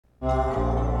Good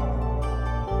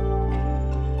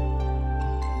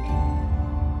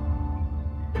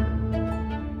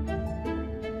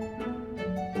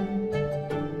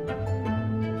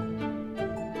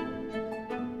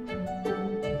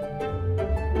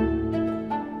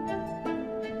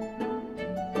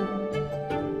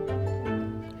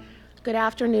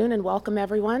afternoon and welcome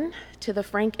everyone to the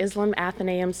Frank Islam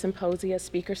Athenaeum Symposia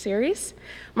Speaker Series.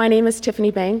 My name is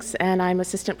Tiffany Banks and I'm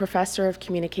Assistant Professor of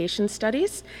Communication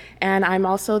Studies, and I'm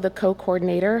also the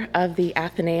co-coordinator of the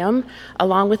Athenaeum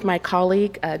along with my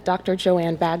colleague Dr.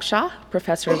 Joanne Bagshaw,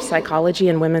 Professor of Psychology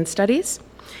and Women's Studies.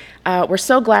 We're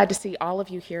so glad to see all of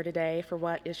you here today for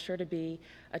what is sure to be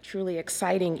a truly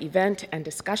exciting event and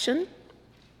discussion.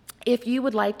 If you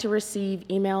would like to receive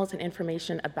emails and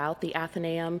information about the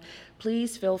Athenaeum,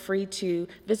 please feel free to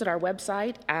visit our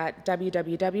website at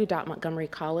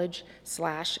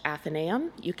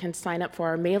www.montgomerycollege.com/Athenaeum. You can sign up for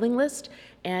our mailing list,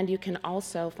 and you can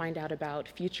also find out about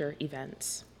future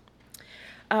events.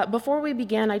 Before we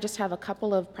begin, I just have a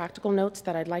couple of practical notes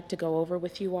that I'd like to go over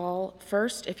with you all.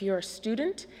 First, if you're a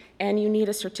student and you need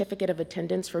a certificate of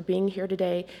attendance for being here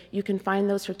today, you can find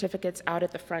those certificates out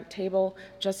at the front table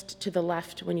just to the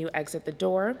left when you exit the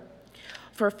door.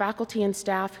 For faculty and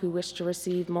staff who wish to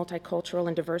receive multicultural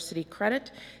and diversity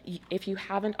credit, if you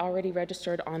haven't already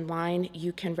registered online,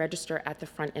 you can register at the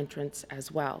front entrance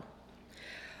as well.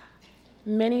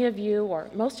 Many of you,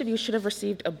 or most of you, should have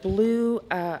received a blue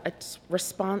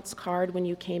response card when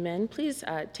you came in. Please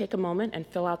take a moment and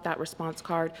fill out that response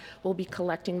card. We'll be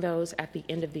collecting those at the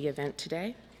end of the event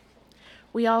today.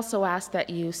 We also ask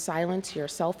that you silence your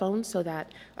cell phones so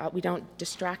that we don't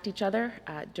distract each other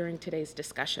during today's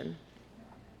discussion.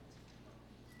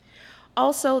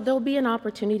 Also, there'll be an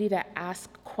opportunity to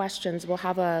ask questions. We'll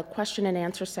have a question and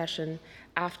answer session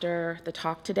after the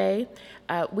talk today.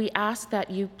 We ask that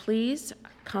you please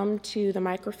come to the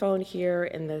microphone here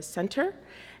in the center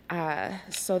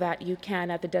so that you can,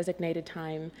 at the designated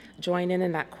time, join in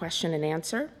that question and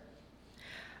answer.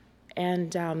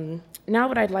 And now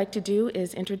what I'd like to do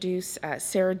is introduce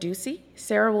Sarah Ducey.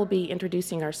 Sarah will be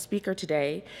introducing our speaker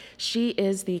today. She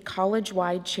is the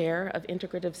college-wide chair of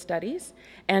Integrative Studies,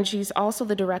 and she's also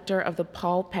the director of the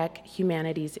Paul Peck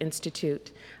Humanities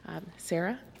Institute.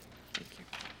 Sarah? Thank you.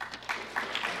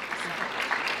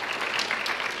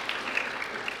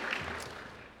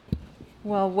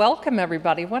 Well, welcome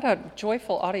everybody. What a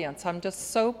joyful audience. I'm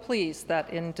just so pleased that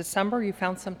in December you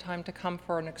found some time to come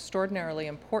for an extraordinarily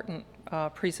important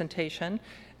presentation.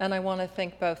 And I want to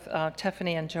thank both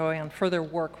Tiffany and Joanne for their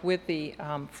work with the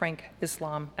Frank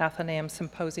Islam Athenaeum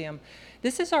Symposium.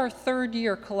 This is our third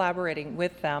year collaborating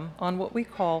with them on what we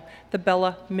call the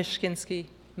Bella Mischkinsky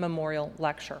Memorial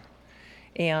Lecture.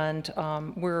 And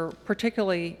we're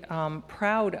particularly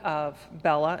proud of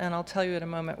Bella, and I'll tell you in a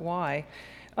moment why.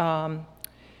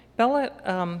 Bella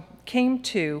came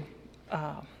to,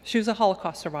 she was a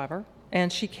Holocaust survivor,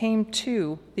 and she came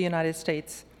to the United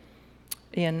States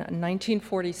in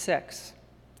 1946.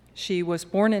 She was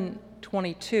born in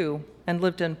 22 and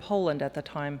lived in Poland at the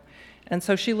time, and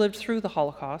so she lived through the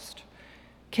Holocaust,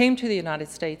 came to the United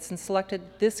States, and selected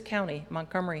this county,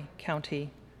 Montgomery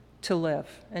County, to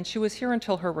live. And she was here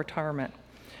until her retirement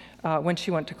when she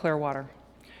went to Clearwater.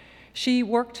 She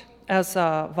worked as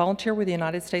a volunteer with the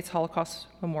United States Holocaust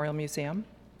Memorial Museum,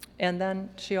 and then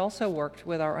she also worked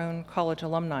with our own College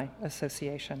Alumni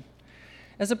Association.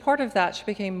 As a part of that, she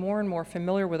became more and more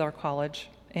familiar with our college,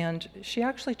 and she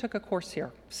actually took a course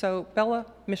here. So Bella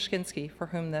Mischkinsky, for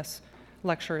whom this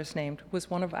lecture is named, was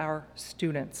one of our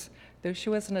students, though she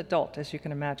was an adult, as you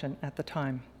can imagine, at the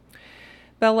time.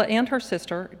 Bella and her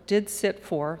sister did sit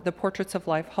for the Portraits of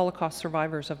Life Holocaust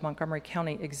Survivors of Montgomery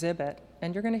County exhibit,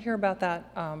 and you're going to hear about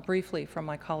that briefly from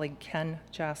my colleague Ken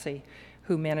Jassy,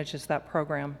 who manages that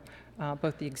program,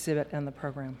 both the exhibit and the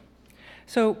program.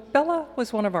 So Bella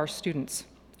was one of our students,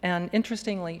 and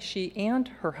interestingly, she and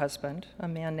her husband, a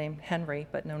man named Henry,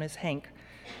 but known as Hank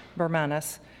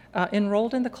Bermanis,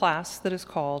 enrolled in the class that is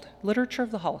called Literature of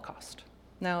the Holocaust.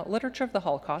 Now, Literature of the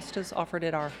Holocaust is offered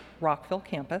at our Rockville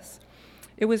campus.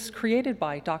 It was created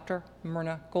by Dr.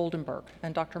 Myrna Goldenberg,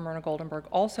 and Dr. Myrna Goldenberg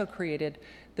also created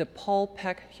the Paul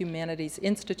Peck Humanities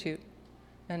Institute,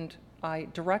 and I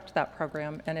direct that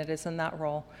program, and it is in that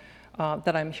role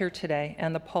that I'm here today,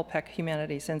 and the Paul Peck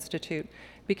Humanities Institute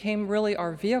became really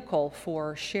our vehicle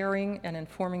for sharing and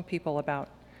informing people about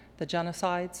the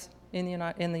genocides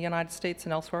in the United States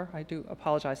and elsewhere, I do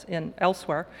apologize,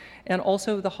 elsewhere, and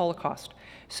also the Holocaust.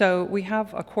 So we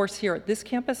have a course here at this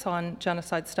campus on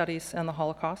genocide studies and the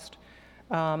Holocaust,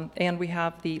 and we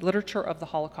have the literature of the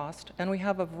Holocaust, and we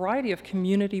have a variety of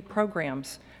community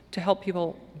programs to help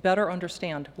people better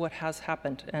understand what has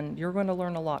happened. And you're going to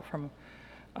learn a lot from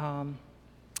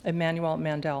Emmanuel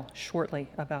Mandel shortly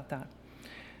about that.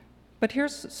 But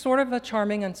here's sort of a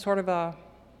charming and sort of a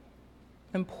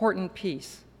important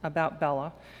piece about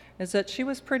Bella, is that she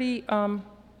was pretty,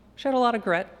 she had a lot of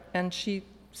grit, and she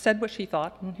said what she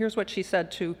thought. And here's what she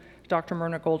said to Dr.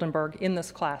 Myrna Goldenberg in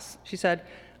this class. She said,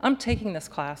 "I'm taking this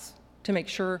class to make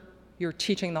sure you're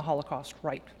teaching the Holocaust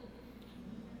right."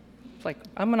 It's like,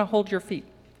 I'm going to hold your feet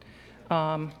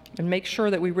and make sure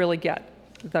that we really get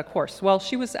the course. Well,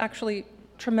 she was actually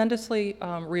tremendously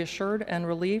reassured and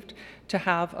relieved to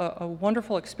have a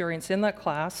wonderful experience in that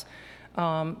class.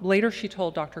 Later, she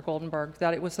told Dr. Goldenberg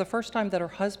that it was the first time that her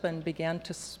husband began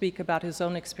to speak about his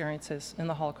own experiences in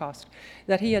the Holocaust,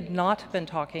 that he had not been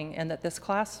talking, and that this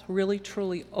class really,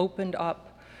 truly opened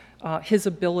up his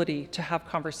ability to have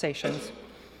conversations,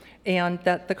 and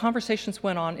that the conversations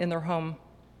went on in their home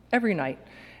every night.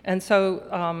 And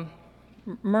so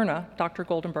Myrna, Dr.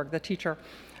 Goldenberg, the teacher,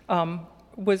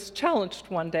 was challenged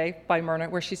one day by Myrna,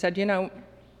 where she said, "You know,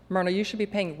 Myrna, you should be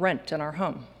paying rent in our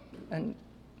home." And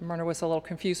Myrna was a little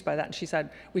confused by that, and she said,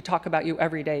 "We talk about you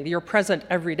every day. You're present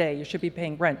every day. You should be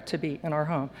paying rent to be in our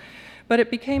home." But it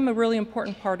became a really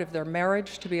important part of their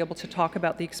marriage to be able to talk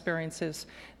about the experiences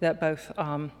that both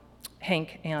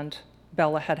Hank and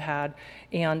Bella had had.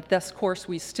 And this course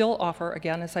we still offer,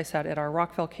 again, as I said, at our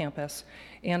Rockville campus.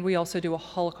 And we also do a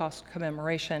Holocaust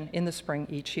commemoration in the spring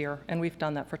each year, and we've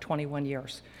done that for 21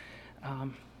 years.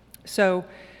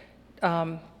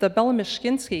 The Bella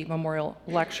Mischkinsky Memorial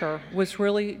Lecture was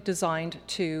really designed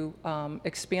to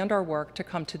expand our work to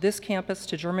come to this campus,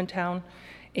 to Germantown,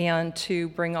 and to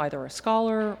bring either a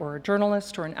scholar or a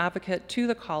journalist or an advocate to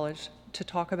the college to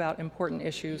talk about important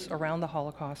issues around the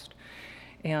Holocaust.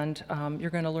 And you're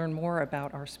going to learn more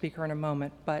about our speaker in a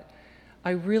moment. But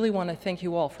I really want to thank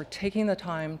you all for taking the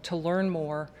time to learn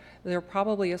more. There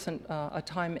probably isn't a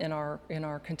time in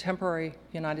our contemporary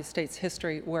United States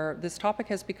history where this topic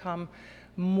has become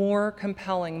more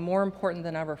compelling, more important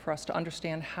than ever for us to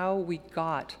understand how we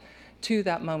got to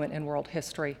that moment in world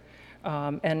history,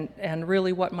 and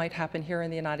really what might happen here in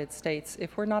the United States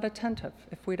if we're not attentive,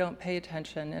 if we don't pay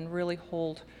attention and really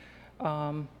hold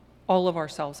all of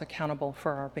ourselves accountable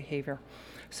for our behavior.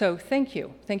 So thank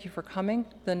you. Thank you for coming.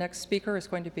 The next speaker is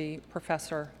going to be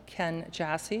Professor Ken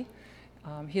Jassy.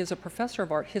 He is a professor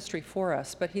of art history for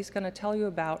us, but he's going to tell you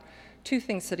about two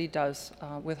things that he does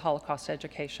with Holocaust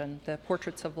education: the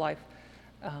Portraits of Life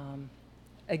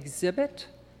exhibit,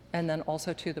 and then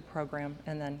also to the program,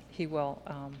 and then he will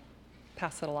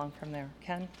pass it along from there.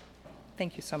 Ken,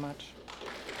 thank you so much.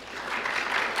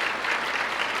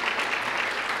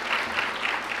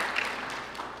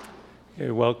 Okay,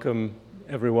 welcome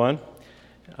everyone.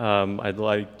 I'd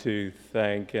like to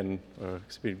thank,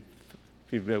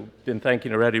 we've been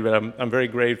thanking already, but I'm very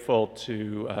grateful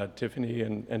to Tiffany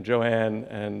and Joanne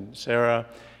and Sarah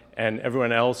and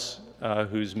everyone else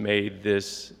who's made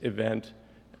this event,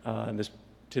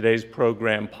 today's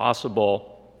program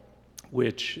possible,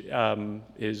 which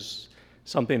is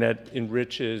something that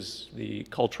enriches the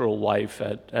cultural life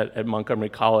at Montgomery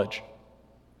College.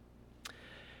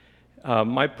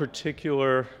 My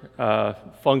particular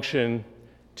function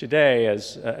today,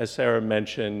 as Sarah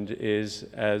mentioned, is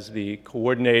as the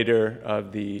coordinator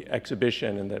of the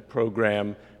exhibition and the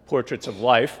program Portraits of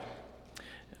Life,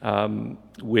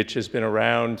 which has been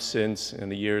around since, in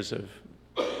the years have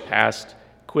passed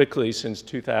quickly, since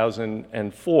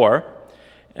 2004.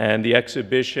 And the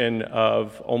exhibition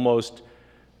of almost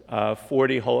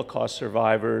 40 Holocaust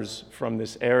survivors from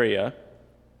this area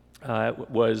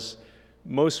was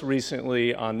most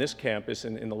recently on this campus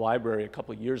in the library a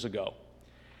couple of years ago.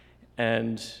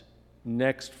 And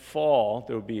next fall,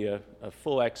 there will be a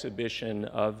full exhibition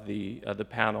of the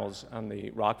panels on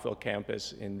the Rockville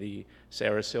campus in the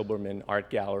Sarah Silberman Art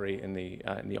Gallery in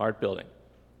the art building.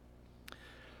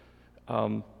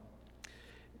 As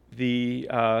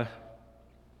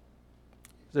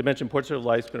I mentioned, Portrait of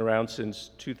Life's been around since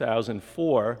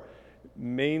 2004.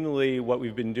 Mainly what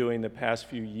we've been doing the past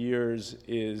few years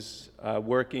is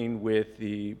working with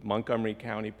the Montgomery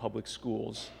County Public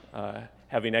Schools,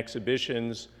 having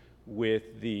exhibitions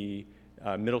with the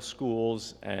middle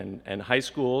schools and high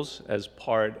schools as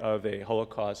part of a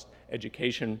Holocaust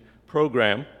education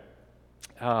program.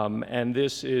 And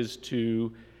this is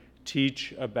to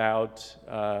teach about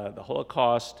the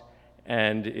Holocaust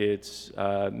and its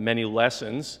many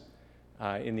lessons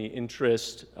in the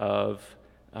interest of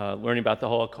learning about the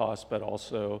Holocaust, but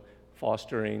also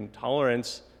fostering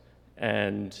tolerance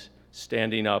and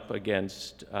standing up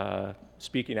against,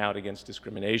 speaking out against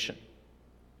discrimination.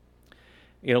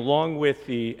 Along with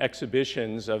the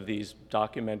exhibitions of these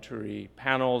documentary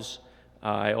panels,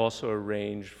 I also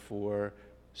arrange for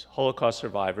Holocaust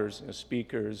survivors,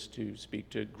 speakers to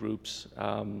speak to groups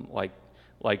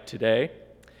like today.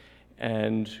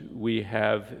 And we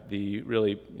have the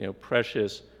really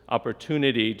precious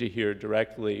opportunity to hear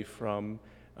directly from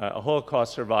a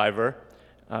Holocaust survivor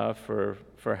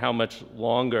for how much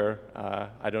longer,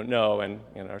 I don't know, and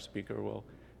our speaker will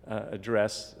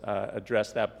address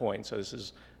that point. So this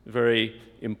is a very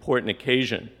important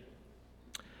occasion.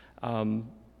 I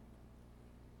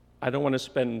don't want to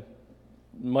spend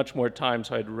much more time,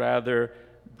 so I'd rather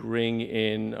bring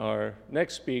in our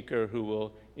next speaker, who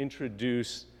will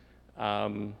introduce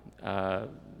Manny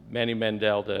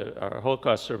Mandel, our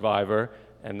Holocaust survivor,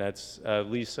 and that's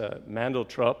Lisa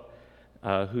Mandeltrup,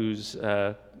 who's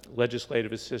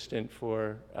legislative assistant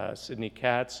for Sidney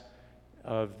Katz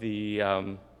of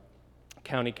the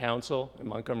County Council in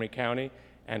Montgomery County,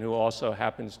 and who also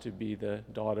happens to be the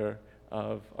daughter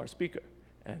of our speaker.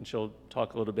 And she'll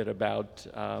talk a little bit about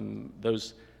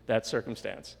that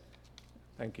circumstance.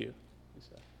 Thank you,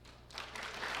 Lisa.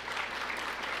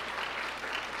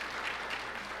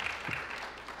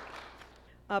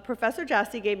 Professor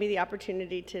Jassy gave me the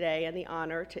opportunity today and the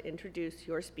honor to introduce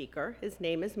your speaker. His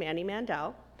name is Manny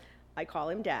Mandel. I call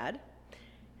him Dad.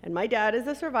 And my dad is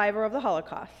a survivor of the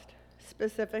Holocaust,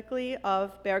 specifically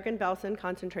of Bergen-Belsen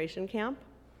concentration camp.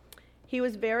 He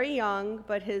was very young,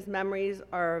 but his memories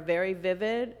are very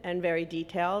vivid and very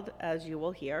detailed, as you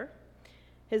will hear.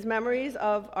 His memories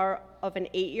are of an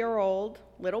 8-year-old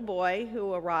little boy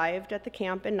who arrived at the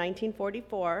camp in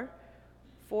 1944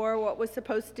 for what was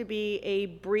supposed to be a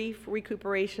brief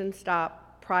recuperation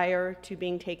stop prior to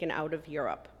being taken out of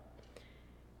Europe.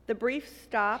 The brief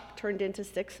stop turned into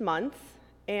 6 months,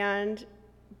 and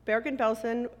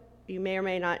Bergen-Belsen, you may or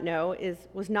may not know,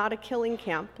 was not a killing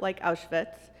camp like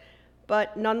Auschwitz,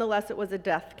 but nonetheless it was a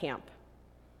death camp.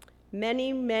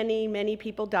 Many, many, many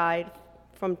people died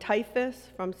from typhus,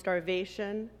 from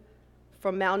starvation,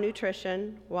 from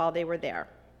malnutrition while they were there.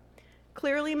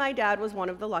 Clearly my dad was one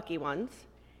of the lucky ones,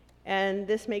 and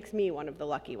this makes me one of the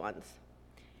lucky ones.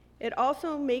 It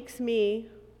also makes me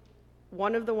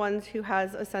one of the ones who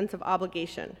has a sense of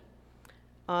obligation,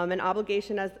 an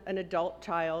obligation as an adult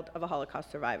child of a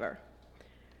Holocaust survivor.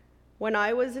 When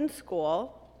I was in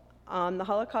school, the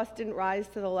Holocaust didn't rise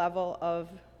to the level of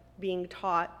being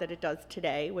taught that it does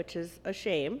today, which is a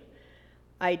shame.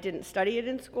 I didn't study it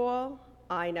in school.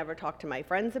 I never talked to my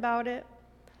friends about it.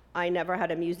 I never had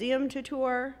a museum to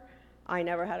tour. I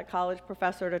never had a college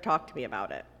professor to talk to me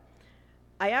about it.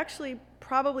 I actually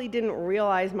probably didn't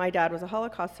realize my dad was a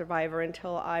Holocaust survivor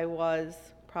until I was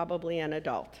probably an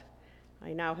adult.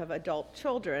 I now have adult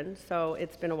children, so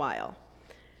it's been a while.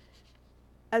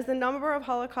 As the number of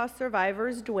Holocaust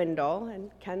survivors dwindle,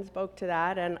 and Ken spoke to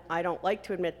that, and I don't like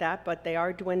to admit that, but they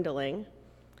are dwindling,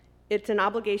 it's an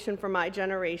obligation for my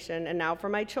generation, and now for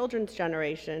my children's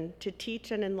generation, to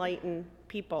teach and enlighten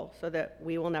people so that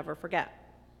we will never forget.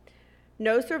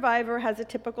 No survivor has a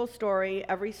typical story.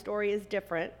 Every story is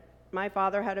different. My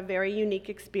father had a very unique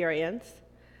experience.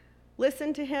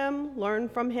 Listen to him, learn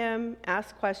from him,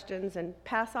 ask questions, and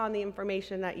pass on the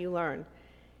information that you learn.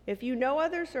 If you know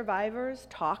other survivors,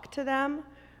 talk to them,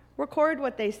 record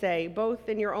what they say, both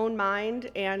in your own mind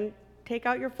and take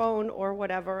out your phone or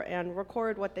whatever and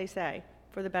record what they say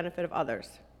for the benefit of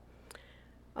others.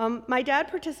 My dad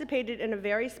participated in a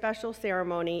very special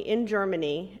ceremony in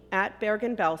Germany at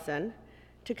Bergen-Belsen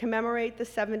to commemorate the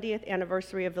 70th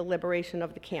anniversary of the liberation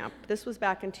of the camp. This was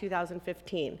back in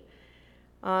 2015.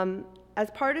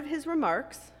 As part of his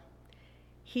remarks,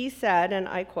 he said, and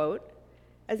I quote,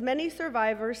 "As many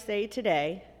survivors say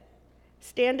today,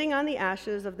 standing on the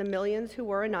ashes of the millions who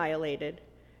were annihilated,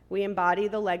 we embody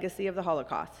the legacy of the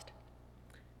Holocaust.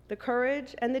 The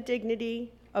courage and the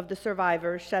dignity of the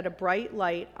survivors shed a bright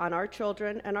light on our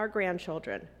children and our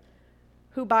grandchildren,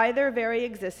 who by their very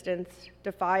existence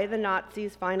defy the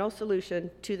Nazis' final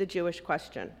solution to the Jewish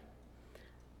question.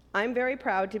 I'm very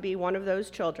proud to be one of those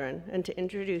children and to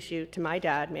introduce you to my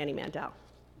dad, Manny Mandel."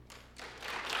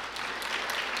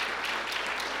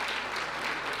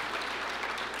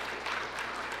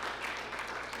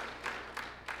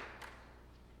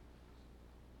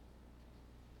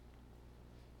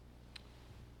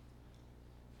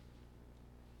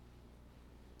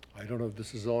 I don't know if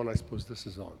this is on. I suppose this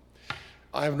is on.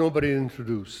 I have nobody to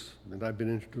introduce, and I've been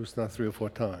introduced now 3 or 4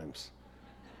 times.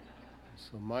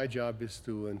 So my job is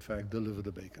to, in fact, deliver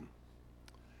the bacon.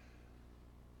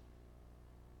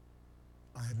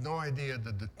 I had no idea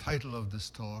that the title of this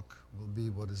talk will be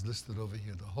what is listed over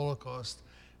here, The Holocaust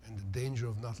and the Danger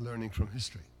of Not Learning from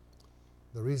History.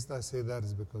 The reason I say that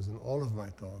is because in all of my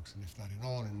talks, and if not in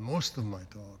all, in most of my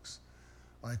talks,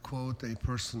 I quote a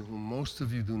person whom most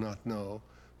of you do not know,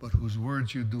 but whose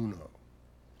words you do know.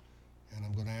 And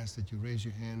I'm going to ask that you raise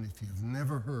your hand if you've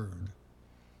never heard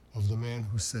of the man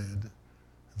who said,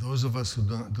 those of us who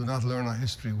do not learn our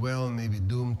history well may be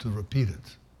doomed to repeat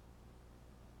it.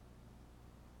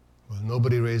 Well,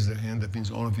 nobody raised their hand. That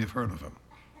means all of you have heard of him.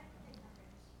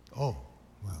 Oh,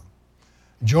 well.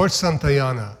 George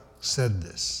Santayana said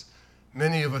this.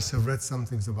 Many of us have read some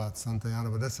things about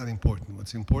Santayana, but that's not important.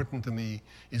 What's important to me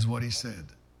is what he said.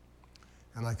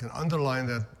 And I can underline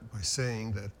that by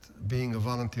saying that being a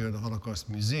volunteer at the Holocaust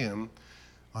Museum,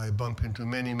 I bump into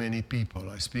many, many people.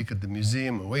 I speak at the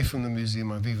museum, away from the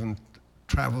museum. I've even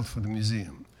traveled for the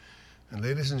museum. And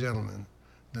ladies and gentlemen,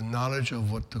 the knowledge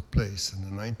of what took place in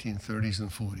the 1930s and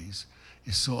 40s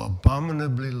is so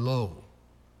abominably low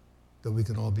that we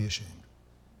can all be ashamed.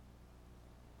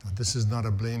 Now, this is not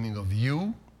a blaming of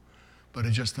you, but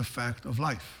it's just a fact of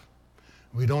life.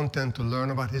 We don't tend to learn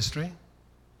about history,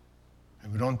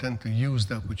 and we don't tend to use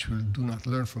that which we do not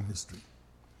learn from history.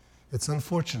 It's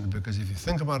unfortunate because if you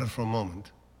think about it for a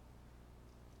moment,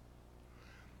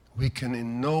 we can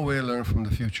in no way learn from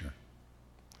the future,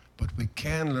 but we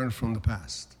can learn from the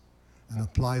past and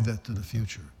apply that to the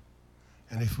future.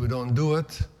 And if we don't do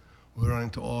it, we run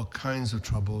into all kinds of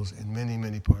troubles in many,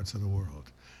 many parts of the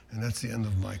world. And that's the end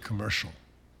of my commercial.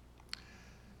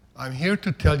 I'm here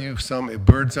to tell you a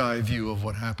bird's eye view of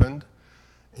what happened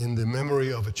in the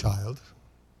memory of a child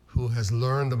who has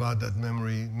learned about that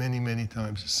memory many, many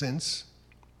times since.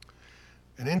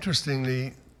 And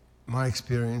interestingly, my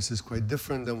experience is quite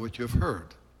different than what you've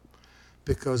heard,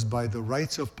 because by the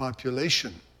rights of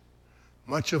population,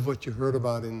 much of what you heard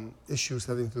about in issues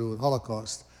having to do with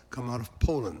Holocaust come out of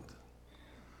Poland.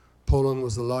 Poland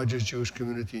was the largest Jewish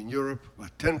community in Europe.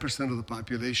 About 10% of the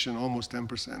population, almost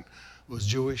 10%, was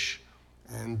Jewish,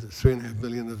 and 3.5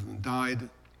 million of them died.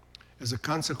 As a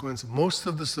consequence, most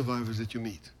of the survivors that you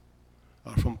meet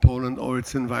are from Poland or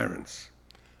its environs.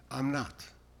 I'm not.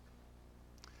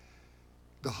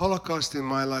 The Holocaust in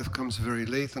my life comes very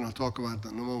late, and I'll talk about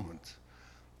that in a moment.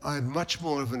 I had much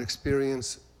more of an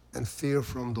experience and fear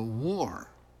from the war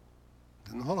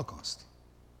than the Holocaust.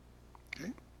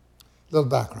 Okay? Little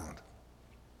background.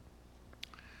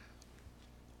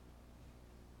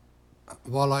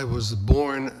 While I was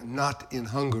born not in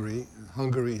Hungary,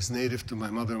 Hungary is native to my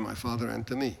mother, my father, and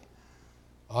to me.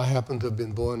 I happen to have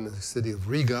been born in the city of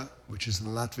Riga, which is in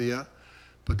Latvia,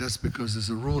 but that's because there's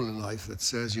a rule in life that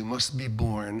says you must be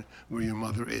born where your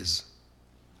mother is.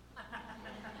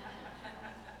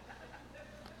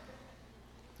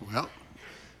 Well,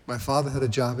 my father had a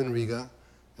job in Riga,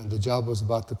 and the job was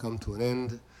about to come to an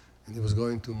end, and he was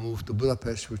going to move to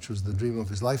Budapest, which was the dream of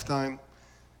his lifetime.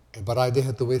 But they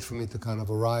had to wait for me to kind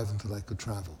of arrive until I could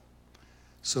travel.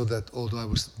 So that although I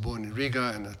was born in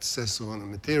Riga, and that says so on the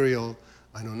material,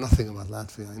 I know nothing about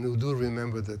Latvia. I do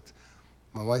remember that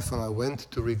my wife and I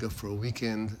went to Riga for a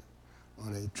weekend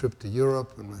on a trip to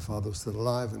Europe, and my father was still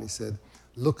alive, and he said,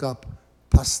 look up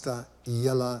Pasta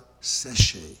Iela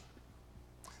Seche.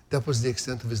 That was the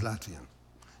extent of his Latvian.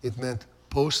 It meant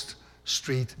Post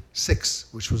Street 6,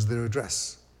 which was their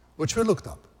address, which we looked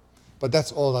up. But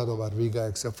that's all I know about Riga,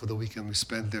 except for the weekend we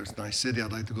spent there. It's a nice city.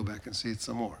 I'd like to go back and see it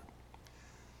some more.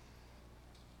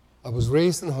 I was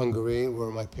raised in Hungary,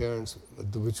 where my parents,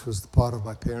 which was part of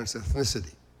my parents'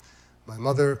 ethnicity. My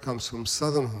mother comes from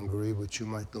southern Hungary, which you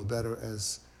might know better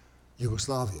as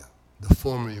Yugoslavia, the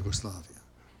former Yugoslavia.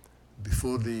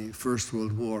 Before the First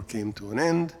World War came to an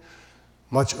end,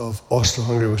 much of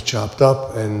Austro-Hungary was chopped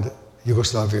up and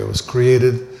Yugoslavia was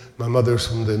created. My mother's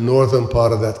from the northern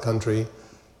part of that country,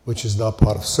 which is now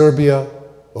part of Serbia,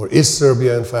 or is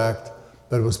Serbia in fact,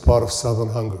 but it was part of southern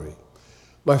Hungary.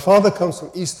 My father comes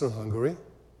from eastern Hungary,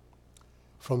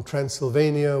 from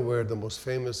Transylvania, where the most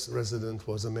famous resident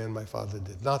was a man my father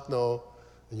did not know,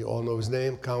 and you all know his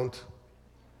name, Count.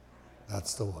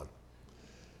 That's the one.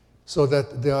 So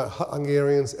that they are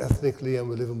Hungarians ethnically, and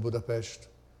we live in Budapest,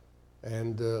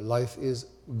 and life is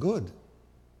good.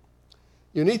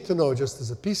 You need to know, just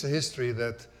as a piece of history,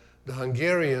 that the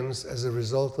Hungarians, as a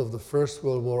result of the First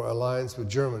World War alliance with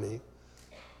Germany,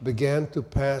 began to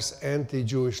pass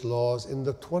anti-Jewish laws in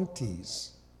the 20s,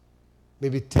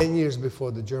 maybe 10 years before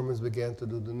the Germans began to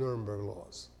do the Nuremberg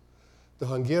laws. The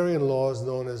Hungarian laws,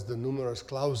 known as the numerus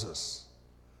clausus,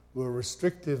 were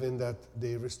restrictive in that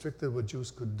they restricted what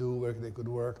Jews could do, where they could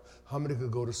work, how many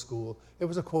could go to school. It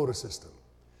was a quota system.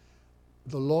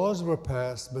 The laws were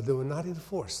passed, but they were not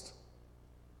enforced.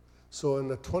 So in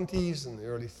the 20s and the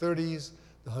early 30s,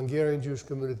 the Hungarian Jewish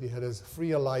community had as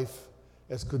free a life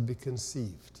as could be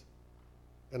conceived.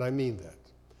 and I mean that.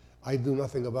 I do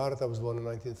nothing about it. I was born in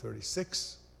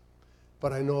 1936,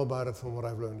 but I know about it from what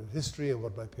I've learned in history and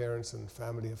what my parents and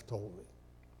family have told me.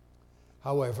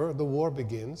 However, the war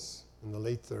begins in the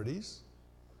late 30s,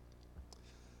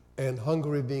 and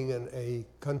Hungary, being a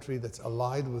country that's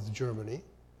allied with Germany,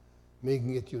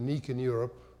 making it unique in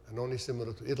Europe and only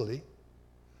similar to Italy,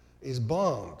 is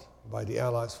bombed by the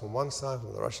Allies from one side,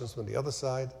 from the Russians from the other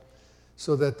side,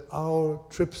 so that our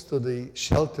trips to the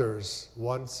shelters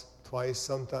once, twice,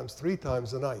 sometimes 3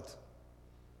 times a night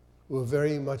were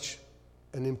very much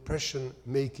an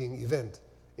impression-making event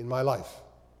in my life.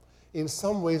 In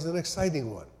some ways, an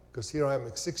exciting one, because here I am,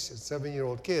 a 6 and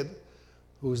 7-year-old kid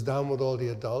who's down with all the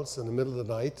adults in the middle of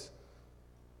the night,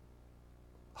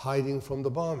 hiding from the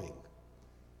bombing.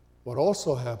 What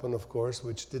also happened, of course,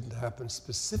 which didn't happen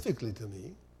specifically to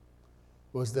me,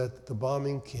 was that the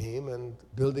bombing came and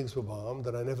buildings were bombed,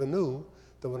 and I never knew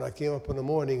that when I came up in the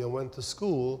morning and went to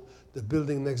school, the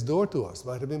building next door to us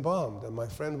might have been bombed, and my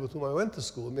friend with whom I went to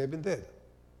school may have been dead.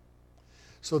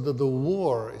 So that the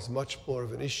war is much more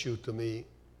of an issue to me,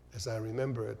 as I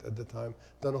remember it at the time,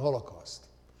 than the Holocaust.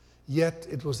 Yet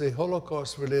it was a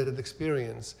Holocaust-related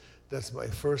experience that's my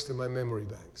first in my memory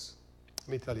banks. Let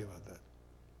me tell you about that.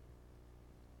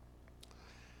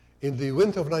 In the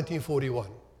winter of 1941,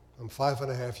 I'm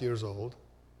 5.5 years old,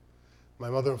 my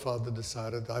mother and father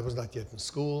decided, I was not yet in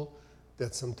school,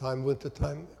 that sometime winter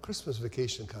time, Christmas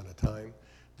vacation kind of time,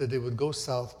 that they would go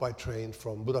south by train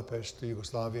from Budapest to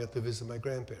Yugoslavia to visit my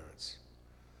grandparents.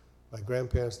 My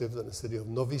grandparents lived in the city of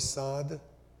Novi Sad,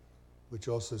 which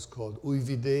also is called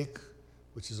Újvidék,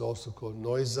 which is also called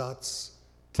Neuszatz,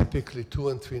 typically 2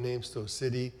 and 3 names to a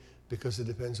city, because it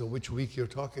depends on which week you're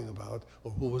talking about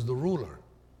or who was the ruler.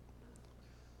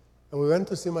 And we went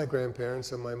to see my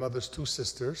grandparents and my mother's 2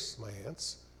 sisters, my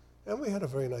aunts, and we had a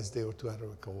very nice day or 2. I don't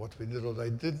recall what we did, although I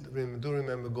do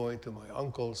remember going to my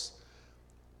uncle's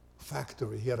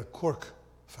factory. He had a cork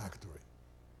factory,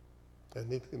 and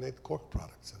he made cork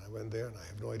products, and I went there and I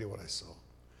have no idea what I saw.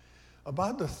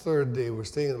 About the 3rd day, we're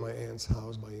staying in my aunt's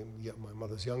house, my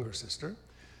mother's younger sister,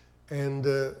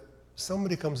 and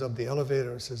somebody comes up the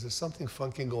elevator and says, there's something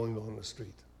funky going on in the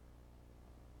street.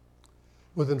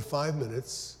 Within 5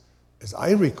 minutes, as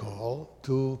I recall,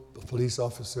 2 police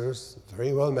officers,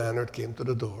 very well-mannered, came to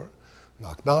the door,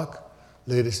 knock, knock.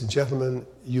 Ladies and gentlemen,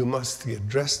 you must get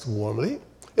dressed warmly.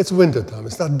 It's wintertime,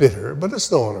 it's not bitter, but there's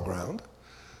snow on the ground,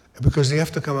 because you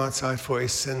have to come outside for a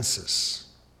census.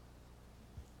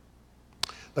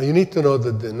 Now you need to know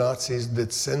that the Nazis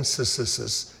did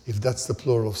censuses, if that's the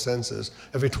plural of census,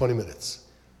 every 20 minutes.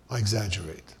 I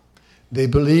exaggerate. They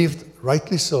believed,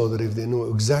 rightly so, that if they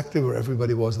knew exactly where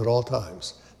everybody was at all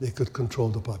times, they could control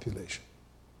the population.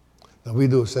 Now we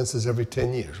do a census every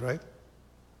 10 years, right?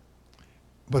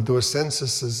 But there were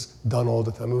censuses done all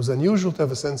the time. It was unusual to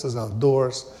have a census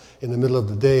outdoors in the middle of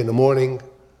the day, in the morning.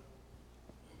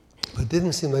 But it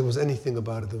didn't seem like there was anything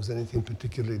about it that was anything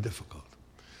particularly difficult.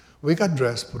 We got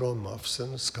dressed, put on muffs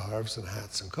and scarves and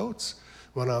hats and coats,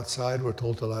 went outside, were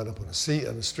told to line up on a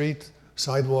street,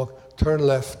 sidewalk, turn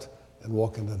left, and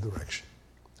walk in that direction,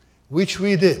 which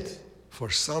we did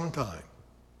for some time,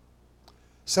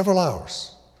 several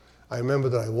hours. I remember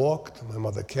that I walked, my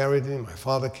mother carried me, my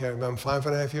father carried me. I'm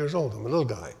 5.5 years old, I'm a little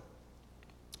guy.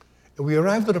 And we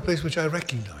arrived at a place which I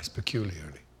recognized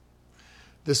peculiarly.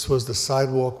 This was the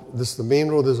sidewalk, the main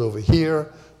road is over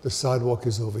here, the sidewalk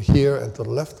is over here, and to the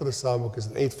left of the sidewalk is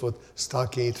an 8-foot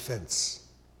stockade fence.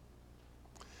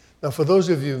 Now, for those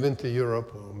of you who've been to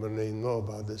Europe, or may know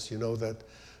about this, you know that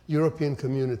European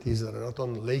communities that are not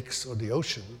on lakes or the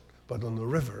ocean, but on the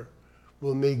river,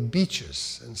 will make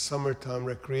beaches and summertime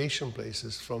recreation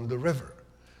places from the river.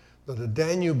 Now, the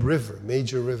Danube River,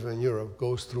 major river in Europe,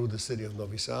 goes through the city of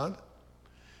Novi Sad,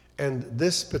 and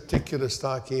this particular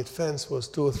stockade fence was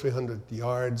 200 or 300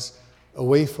 yards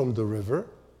away from the river,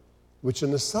 which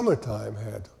in the summertime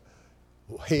had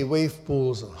wave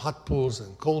pools and hot pools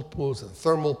and cold pools and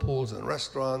thermal pools and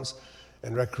restaurants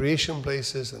and recreation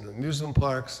places and amusement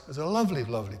parks. It's a lovely,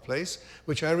 lovely place,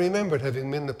 which I remembered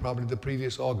having been there probably the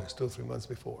previous August, 2 or 3 months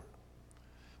before.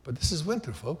 But this is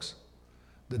winter, folks.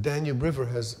 The Danube River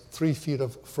has 3 feet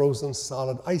of frozen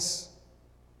solid ice.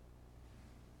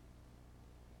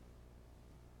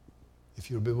 If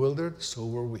you're bewildered, so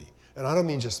were we. And I don't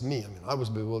mean just me. I mean, I was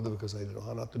bewildered because I didn't know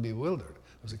how not to be bewildered.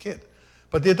 I was a kid.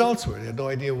 But the adults were. They had no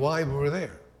idea why we were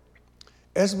there.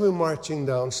 As we were marching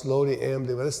down, slowly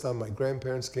ambling, by this time my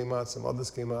grandparents came out, some others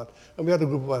came out, and we had a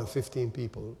group of about 15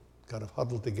 people kind of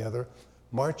huddled together,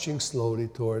 marching slowly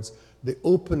towards the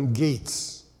open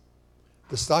gates.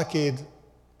 The stockade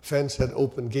fence had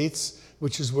open gates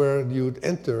which is where you'd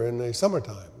enter in the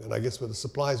summertime, and I guess where the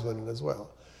supplies went in as well.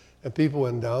 And people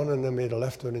went down and they made a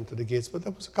left turn into the gates, but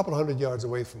that was a couple of 100 yards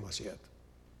away from us yet.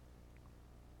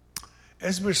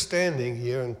 As we're standing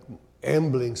here and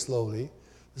ambling slowly,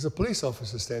 there's a police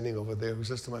officer standing over there who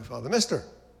says to my father, "Mister,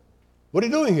 what are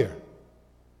you doing here?"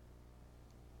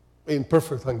 In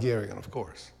perfect Hungarian, of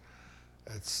course.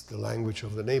 That's the language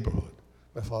of the neighborhood.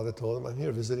 My father told him, "I'm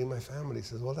here visiting my family." He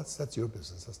says, "Well, that's your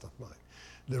business, that's not mine.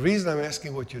 The reason I'm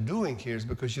asking what you're doing here is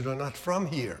because you're not from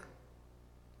here.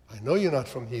 I know you're not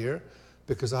from here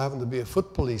because I happen to be a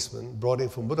foot policeman brought in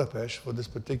from Budapest for this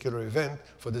particular event,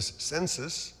 for this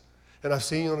census, and I've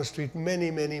seen you on the street many,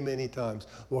 many, many times,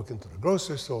 walking to the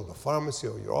grocery store, the pharmacy,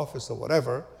 or your office, or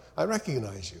whatever. I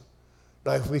recognize you.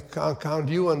 Now, if we can't count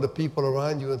you and the people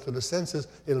around you into the census,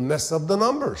 it'll mess up the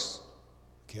numbers.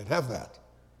 Can't have that."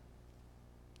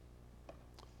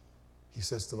 He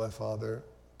says to my father,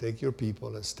 "Take your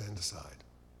people and stand aside."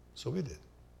 So we did.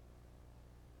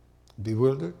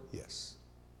 Bewildered? Yes.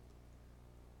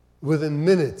 Within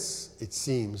minutes, it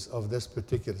seems, of this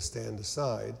particular stand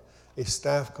aside, a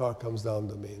staff car comes down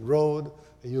the main road,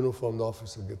 a uniformed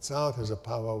officer gets out, has a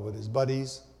powwow with his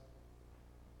buddies,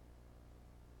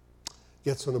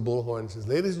 gets on the bullhorn and says,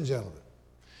 "Ladies and gentlemen,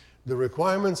 the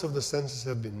requirements of the census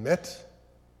have been met.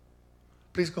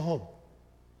 Please go home.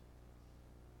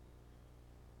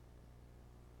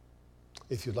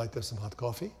 If you'd like to have some hot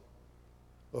coffee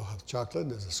or hot chocolate,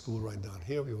 there's a school right down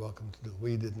here you're welcome to do."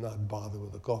 We did not bother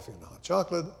with the coffee and the hot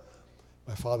chocolate.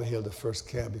 My father hailed the first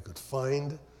cab he could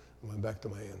find and went back to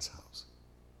my aunt's house.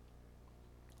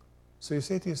 So you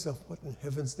say to yourself, what in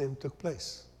heaven's name took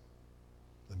place?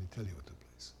 Let me tell you what took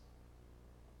place.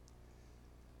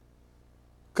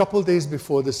 A couple days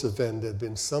before this event, there had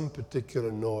been some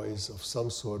particular noise of some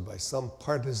sort by some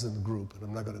partisan group, and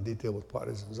I'm not going to detail what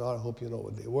partisans are, I hope you know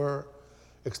what they were,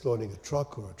 exploding a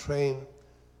truck or a train.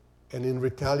 And in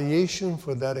retaliation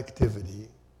for that activity,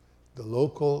 the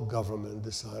local government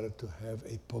decided to have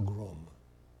a pogrom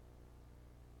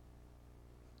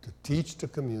to teach the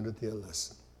community a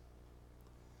lesson.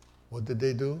 What did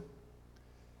they do?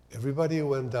 Everybody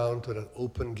went down to that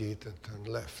open gate and turned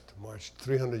left, marched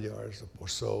 300 yards or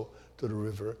so to the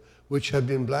river, which had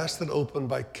been blasted open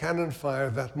by cannon fire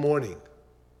that morning.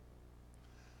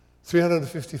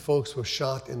 350 folks were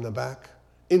shot in the back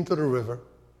into the river,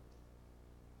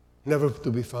 never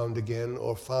to be found again,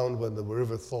 or found when the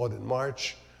river thawed in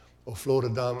March, or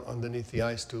floated down underneath the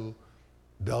ice to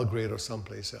Belgrade or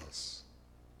someplace else.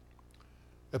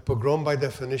 A pogrom, by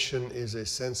definition, is a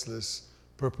senseless,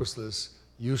 purposeless,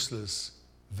 useless,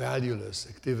 valueless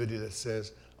activity that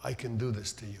says, I can do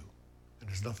this to you, and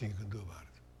there's nothing you can do about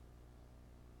it.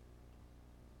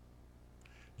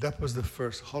 That was the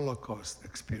first Holocaust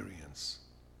experience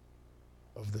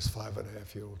of this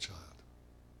 5.5-year-old child.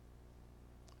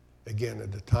 Again,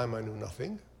 at the time I knew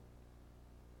nothing,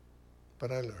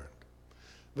 but I learned.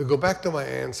 We go back to my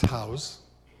aunt's house,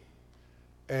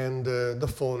 and the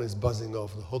phone is buzzing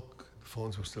off the hook. The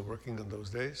phones were still working in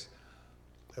those days.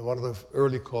 And one of the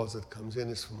early calls that comes in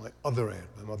is from my other aunt,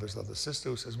 my mother's other sister,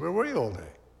 who says, where were you all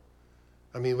day?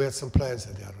 I mean, we had some plans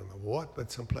that day. I don't remember what,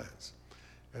 but some plans.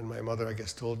 And my mother, I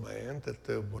guess, told my aunt that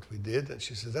what we did, and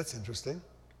she said, that's interesting.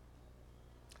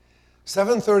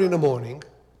 7:30 in the morning,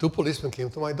 2 policemen came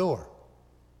to my door.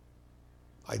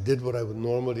 I did what I would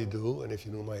normally do, and if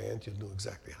you knew my aunt, you'd know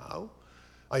exactly how.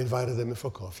 I invited them in for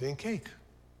coffee and cake.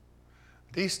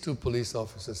 These 2 police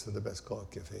officers had the best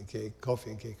coffee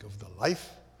and cake of their life,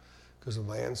 because when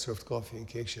my aunt served coffee and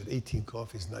cake, she had 18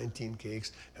 coffees, 19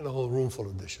 cakes, and a whole room full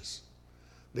of dishes.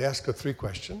 They asked her 3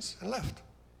 questions and left.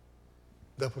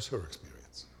 That was her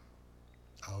experience.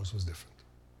 Ours was different.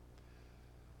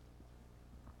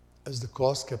 As the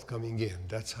calls kept coming in,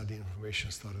 that's how the information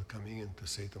started coming in to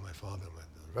say to my father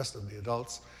and the rest of the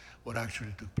adults what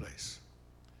actually took place.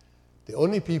 The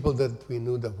only people that we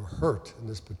knew that were hurt in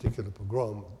this particular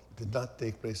pogrom did not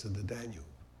take place in the Danube.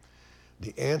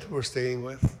 The aunt we were staying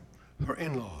with, her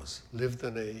in-laws lived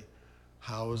in a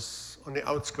house on the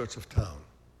outskirts of town.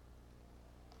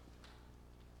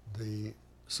 The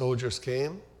soldiers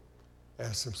came,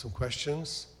 asked them some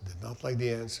questions, did not like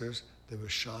the answers, they were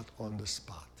shot on the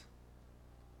spot.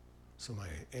 So my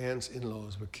aunt's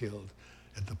in-laws were killed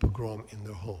at the pogrom in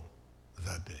their home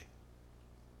that day.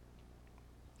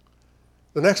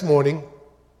 The next morning,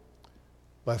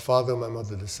 my father and my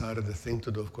mother decided the thing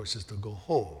to do, of course, is to go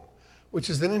home, which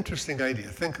is an interesting idea.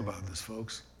 Think about this,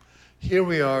 folks. Here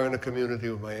we are in a community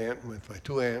with my aunt, with my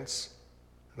 2 aunts,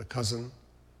 and a cousin,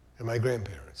 and my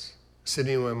grandparents,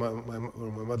 sitting where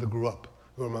my mother grew up,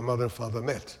 where my mother and father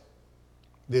met.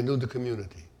 They knew the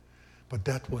community, but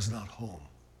that was not home.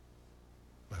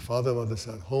 My father and mother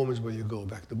said, home is where you go.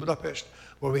 Back to Budapest,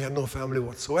 where we had no family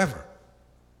whatsoever.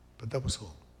 But that was home.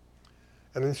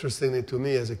 And interestingly to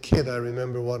me, as a kid, I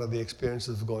remember one of the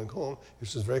experiences of going home,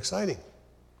 which was very exciting.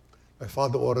 My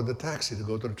father ordered a taxi to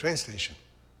go to the train station.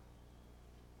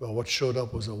 Well, what showed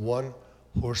up was a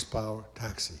 1-horsepower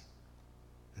taxi.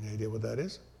 Any idea what that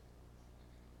is?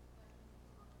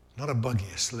 Not a buggy,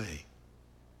 a sleigh.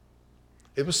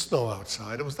 It was snow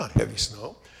outside. It was not heavy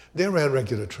snow. They ran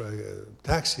regular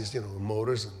taxis,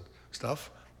 motors and stuff,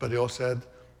 but they also had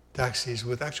taxis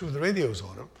with radios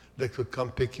on them that could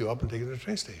come pick you up and take you to the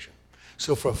train station.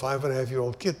 So for a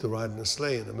 5.5-year-old kid to ride in a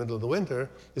sleigh in the middle of the winter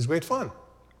is great fun.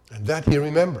 And that he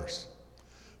remembers.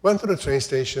 Went to the train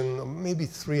station, maybe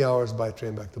 3 hours by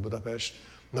train back to Budapest,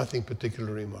 nothing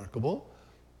particularly remarkable.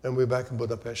 And we're back in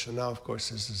Budapest, and now, of course,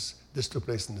 this took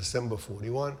place in December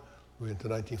 41. We're into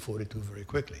 1942 very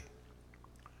quickly.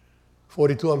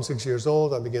 42, I'm 6 years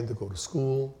old. I begin to go to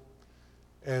school.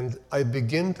 And I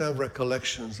begin to have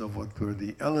recollections of what were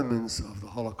the elements of the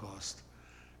Holocaust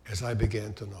as I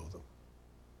began to know them.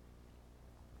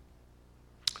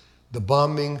 The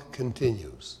bombing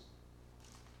continues.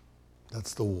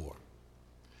 That's the war.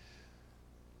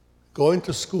 Going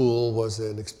to school was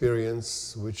an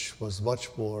experience which was much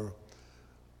more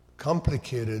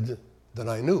complicated than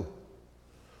I knew.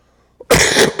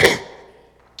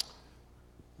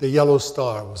 The yellow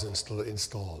star was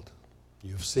installed.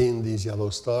 You've seen these yellow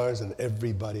stars, and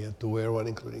everybody had to wear one,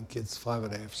 including kids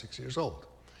 5.5, 6 years old.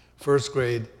 First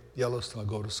grade, yellow star,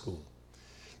 go to school.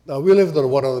 Now, we lived on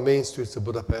one of the main streets of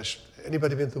Budapest.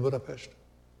 Anybody been to Budapest?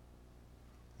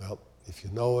 Well, if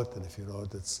you know it, and if you know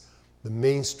it, it's the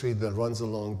main street that runs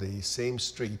along the same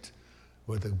street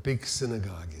where the big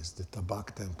synagogue is, the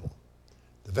Tabak Temple.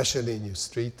 The Vesselényi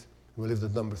Street, we lived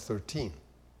at number 13.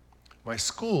 My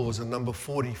school was at number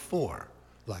 44,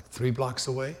 like 3 blocks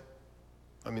away.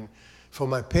 I mean, for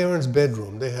my parents'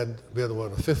 bedroom, we had one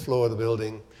on the 5th floor of the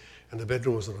building, and the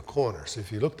bedroom was on a corner. So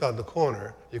if you looked out the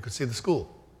corner, you could see the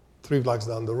school, 3 blocks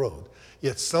down the road.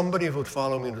 Yet somebody would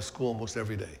follow me to school almost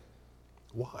every day.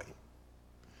 Why?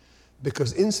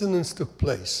 Because incidents took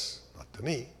place, not to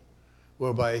me,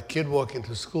 whereby a kid walking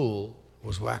to school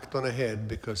was whacked on the head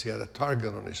because he had a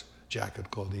target on his jacket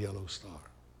called the Yellow Star.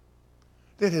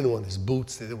 They didn't want his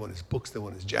boots, they didn't want his books, they didn't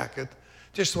want his jacket.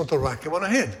 They just wanted to whack him on the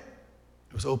head.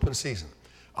 It was open season.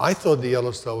 I thought the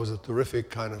Yellow Star was a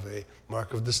terrific kind of a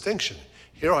mark of distinction.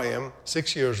 Here I am,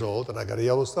 6 years old, and I got a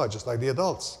Yellow Star, just like the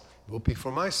adults. Whoopee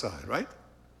from my side, right?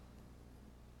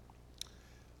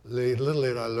 A little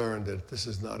later, I learned that this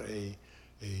is not a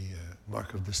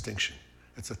mark of distinction.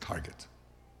 It's a target.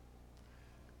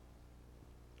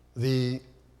 The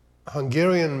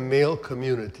Hungarian male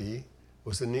community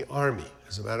was in the army.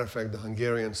 As a matter of fact, the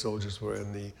Hungarian soldiers were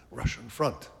in the Russian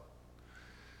front.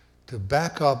 To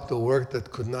back up the work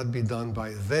that could not be done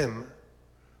by them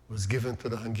was given to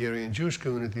the Hungarian Jewish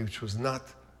community, which was not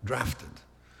drafted.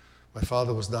 My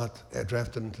father was not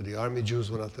drafted into the army.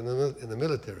 Jews were not in the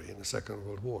military in the Second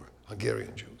World War,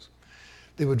 Hungarian Jews.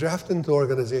 They were drafted into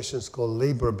organizations called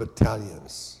labor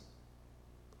battalions.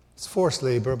 It's forced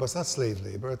labor, but it's not slave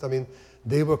labor. I mean,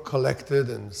 they were collected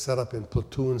and set up in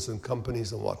platoons and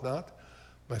companies and whatnot.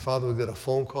 My father would get a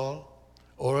phone call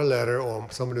or a letter, or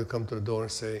somebody would come to the door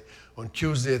and say, on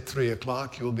Tuesday at 3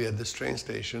 o'clock, you'll be at this train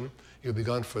station. You'll be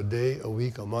gone for a day, a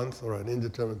week, a month, or an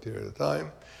indeterminate period of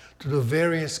time to do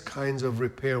various kinds of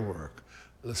repair work.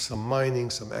 Some mining,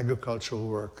 some agricultural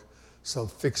work, some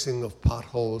fixing of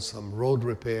potholes, some road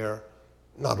repair,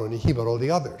 not only he, but all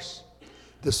the others.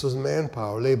 This was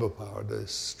manpower, labor power. The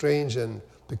strange and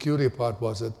peculiar part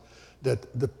was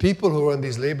that the people who were in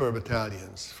these labor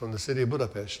battalions from the city of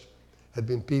Budapest had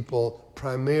been people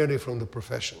primarily from the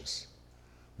professions.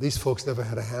 These folks never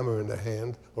had a hammer in their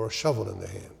hand or a shovel in their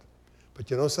hand. But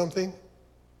you know something?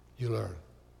 You learn.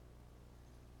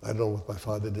 I don't know what my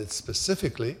father did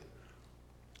specifically,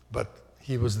 but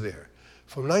he was there.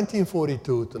 From 1942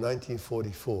 to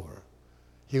 1944,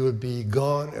 he would be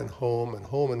gone and home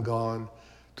and gone,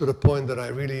 to the point that I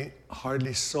really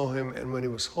hardly saw him. And when he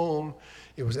was home,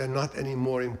 it was not any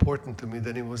more important to me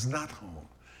than he was not home.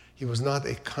 He was not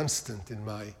a constant in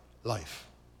my life.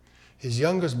 His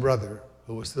youngest brother,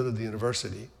 who was still at the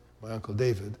university, my Uncle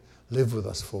David, lived with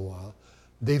us for a while.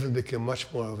 David became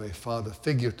much more of a father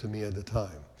figure to me at the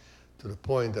time, to the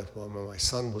point that when my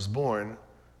son was born,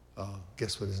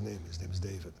 guess what his name is? His name is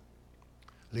David.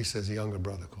 Lisa has a younger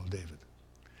brother called David.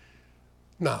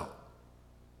 Now,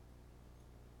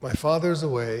 my father's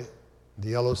away, the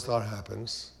Yellow Star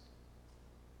happens,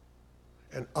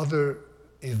 and other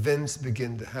events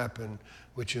begin to happen,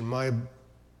 which in my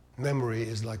memory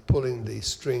is like pulling the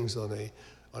strings on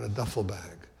on a duffel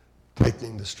bag,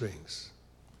 tightening the strings.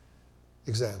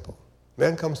 Example,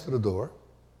 man comes to the door,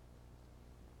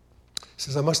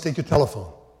 says, I must take your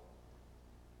telephone.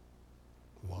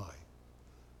 Why?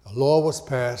 A law was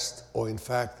passed, or in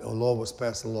fact, a law was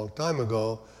passed a long time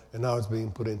ago, and now it's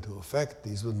being put into effect.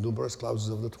 These were numerous clauses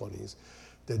of the 20s,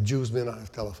 that Jews may not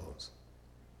have telephones.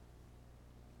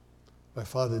 My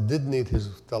father did need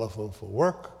his telephone for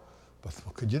work, but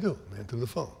what could you do? Man took the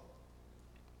phone.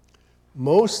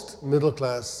 Most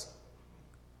middle-class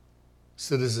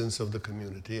citizens of the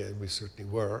community, and we certainly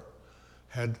were,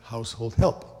 had household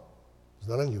help. It's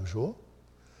not unusual.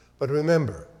 But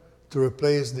remember, to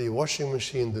replace the washing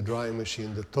machine, the drying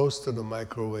machine, the toaster, the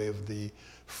microwave, the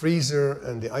freezer,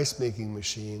 and the ice-making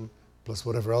machine, plus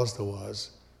whatever else there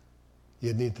was,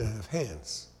 you'd need to have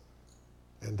hands.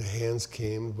 And the hands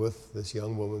came with this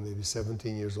young woman, maybe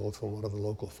 17 years old, from one of the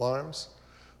local farms,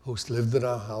 who lived in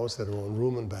our house, had her own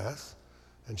room and bath,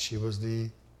 and she was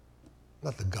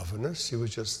not the governess, she was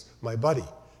just my buddy.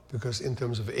 Because in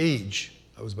terms of age,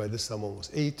 I was by this time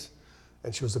almost 8,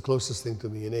 and she was the closest thing to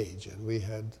me in age.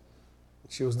 And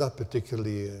she was not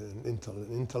particularly an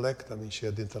intellect. I mean, she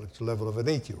had the intellectual level of an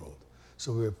 8-year-old.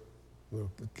 So we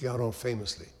got on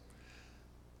famously.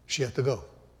 She had to go.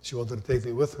 She wanted to take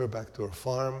me with her back to her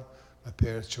farm. My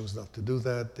parents chose not to do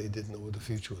that. They didn't know what the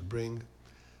future would bring.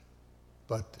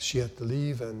 But she had to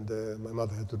leave, and my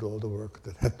mother had to do all the work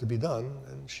that had to be done,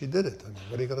 and she did it. I mean,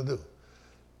 what are you going to do?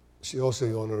 She also,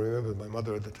 you want to remember, my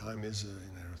mother at the time is in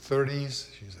her 30s.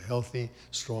 She's a healthy,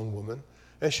 strong woman.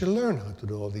 And she learned how to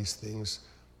do all these things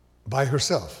by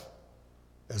herself,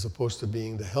 as opposed to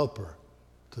being the helper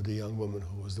to the young woman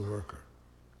who was the worker.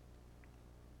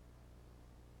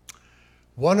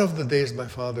 One of the days my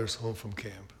father's home from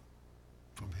camp,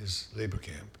 from his labor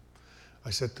camp, I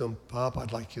said to him, Pop,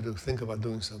 I'd like you to think about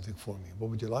doing something for me.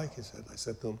 What would you like? He said. I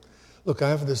said to him, look, I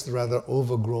have this rather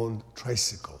overgrown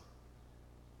tricycle.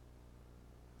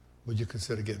 Would you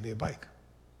consider getting me a bike?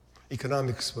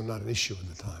 Economics were not an issue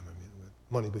at the time. I mean, with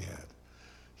money we had.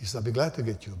 He said, I'd be glad to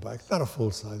get you a bike. Not a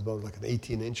full size, but like an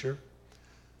 18-incher,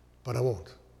 but I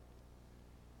won't.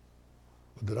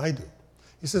 What did I do?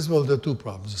 He says, well, there are two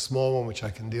problems, a small one which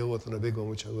I can deal with and a big one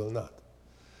which I will not.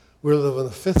 We live on the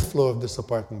 5th floor of this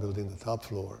apartment building, the top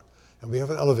floor, and we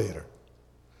have an elevator.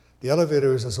 The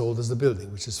elevator is as old as the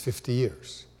building, which is 50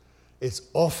 years. It's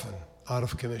often out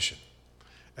of commission.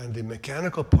 And the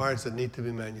mechanical parts that need to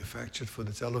be manufactured for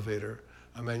this elevator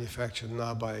are manufactured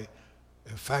now by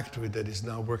a factory that is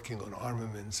now working on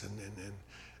armaments and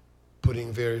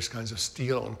putting various kinds of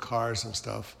steel on cars and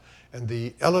stuff. And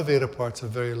the elevator parts are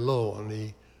very low on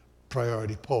the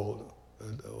priority poll,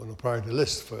 on the priority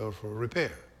list for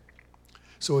repair.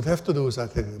 So what I have to do is I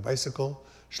take the bicycle,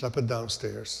 schlep it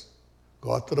downstairs,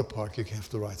 go out to the park, you have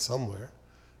to ride somewhere,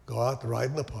 go out, ride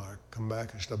in the park, come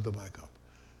back and schlep the bike up.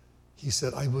 He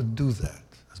said, I would do that.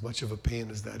 As much of a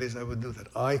pain as that is, I would do that.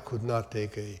 I could not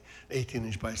take a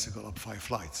 18-inch bicycle up 5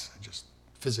 flights. I just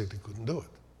physically couldn't do it.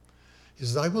 He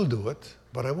says, I will do it,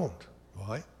 but I won't.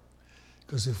 Why?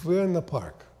 Because if we're in the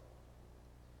park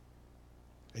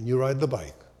and you ride the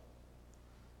bike,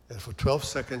 and for 12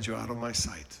 seconds you're out of my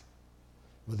sight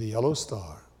with a yellow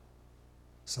star,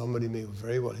 somebody may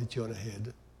very well hit you on the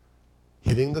head,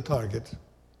 hitting the target,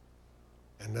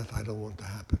 and that I don't want to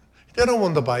happen. They don't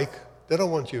want the bike. They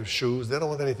don't want your shoes. They don't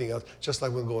want anything else, just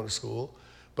like when going to school.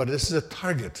 But this is a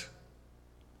target.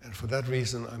 And for that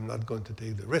reason, I'm not going to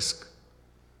take the risk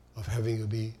of having you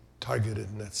be targeted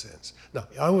in that sense. Now,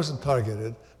 I wasn't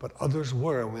targeted, but others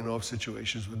were, and we know of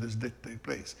situations where this did take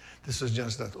place. This was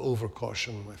just that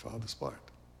over-caution on my father's part.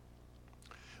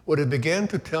 What it began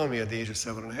to tell me at the age of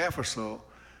 7.5 or so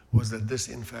was that this,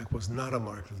 in fact, was not a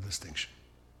mark of distinction.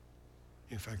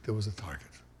 In fact, it was a target.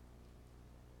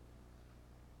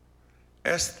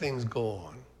 As things go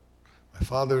on, my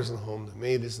father isn't home, the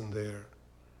maid isn't there,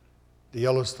 the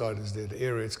yellow star is there, the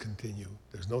air raids continue,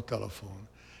 there's no telephone.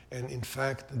 And in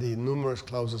fact, the numerous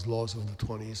clauses laws of the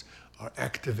 20s are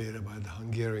activated by the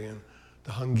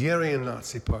Hungarian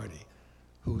Nazi Party,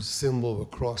 whose symbol were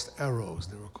crossed arrows.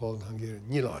 They were called Hungarian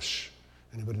nyilas.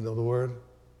 Anybody know the word?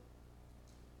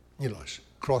 Nyilas,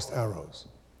 crossed arrows.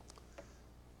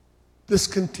 This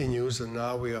continues, and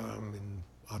now we are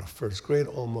out of first grade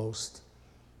almost.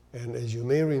 And as you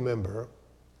may remember,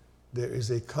 there is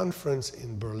a conference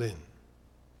in Berlin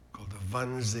called the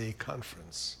Wannsee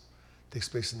Conference. It takes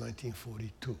place in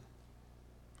 1942.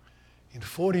 In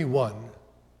 41,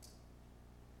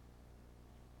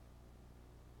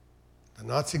 the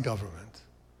Nazi government,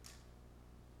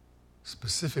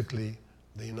 specifically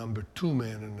the number 2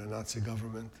 man in the Nazi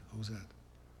government, who's that?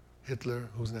 Hitler,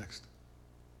 who's next?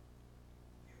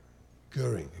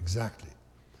 Goering, exactly.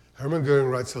 Hermann Goering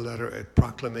writes a letter, a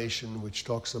proclamation, which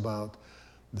talks about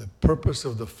the purpose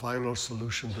of the final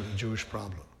solution to the Jewish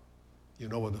problem. You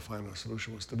know what the final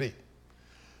solution was to be.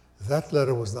 That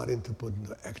letter was not put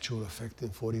into actual effect in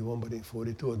 41, but in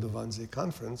 42 at the Wannsee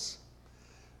Conference,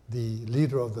 the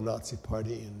leader of the Nazi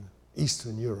Party in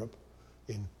Eastern Europe,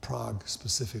 in Prague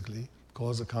specifically,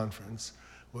 calls a conference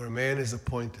where a man is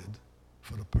appointed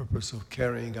for the purpose of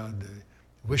carrying out the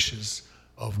wishes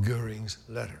of Goering's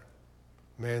letter.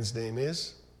 Man's name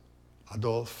is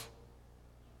Adolf.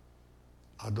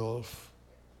 Thank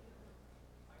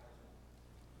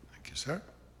you, sir.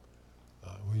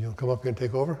 Will you come up here and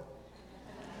take over?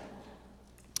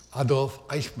 Adolf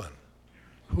Eichmann,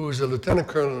 who is a lieutenant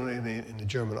colonel in the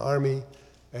German army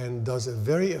and does a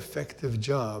very effective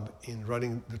job in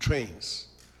running the trains.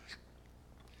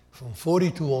 From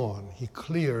 42 on, he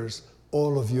clears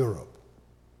all of Europe.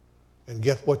 And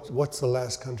what's the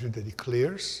last country that he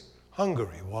clears?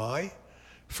 Hungary. Why?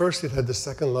 First, it had the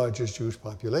second largest Jewish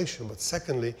population, but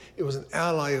secondly, it was an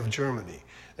ally of Germany.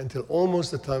 Until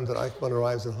almost the time that Eichmann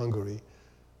arrives in Hungary,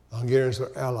 the Hungarians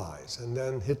were allies. And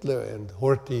then Hitler and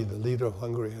Horthy, the leader of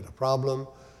Hungary, had a problem,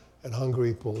 and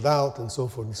Hungary pulled out, and so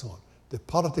forth and so on. The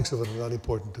politics of it are not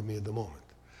important to me at the moment.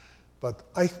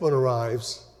 But Eichmann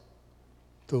arrives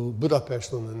to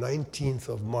Budapest on the 19th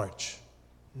of March,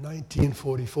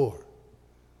 1944.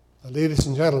 Now, ladies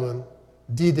and gentlemen,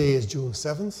 D-Day is June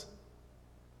 7th.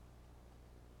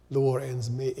 The war ends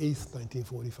May 8th,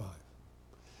 1945.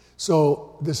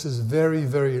 So this is very,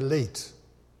 very late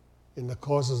in the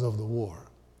causes of the war.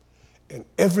 And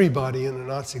everybody in the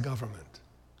Nazi government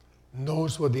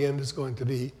knows what the end is going to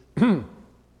be,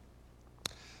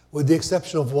 with the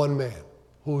exception of one man,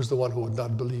 who is the one who would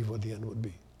not believe what the end would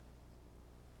be.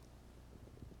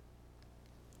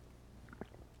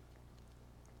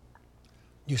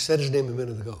 You said his name a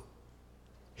minute ago.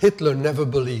 Hitler never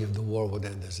believed the war would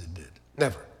end as it did.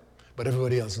 Never. But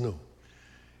everybody else knew.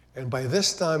 And by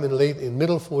this time in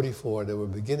middle 44, they were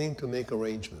beginning to make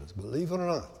arrangements, believe it or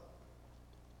not,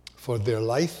 for their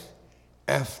life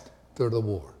after the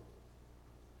war,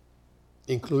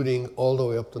 including all the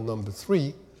way up to number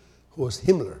 3, who was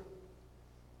Himmler.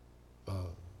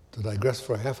 To digress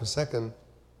for half a second,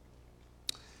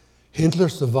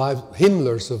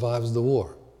 Himmler survives the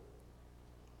war.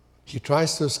 He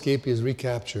tries to escape, he is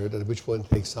recaptured, at which point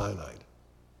he takes cyanide.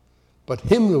 But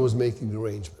Himmler was making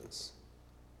arrangements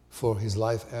for his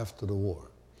life after the war.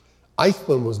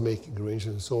 Eichmann was making arrangements,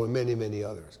 and so were many, many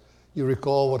others. You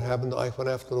recall what happened to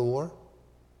Eichmann after the war?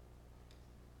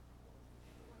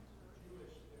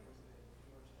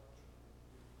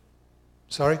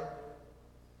 Sorry?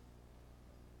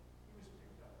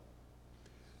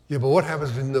 Yeah, but what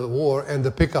happens between the war and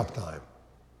the pickup time?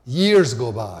 Years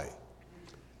go by.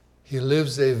 He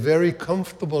lives a very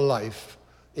comfortable life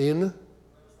in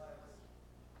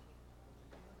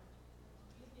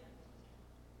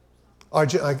I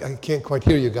can't quite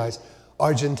hear you guys.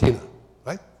 Argentina,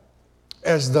 right?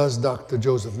 As does Dr.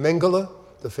 Joseph Mengele,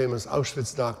 the famous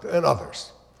Auschwitz doctor, and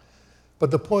others.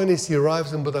 But the point is, he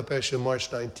arrives in Budapest on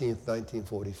March 19th,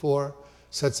 1944,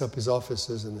 sets up his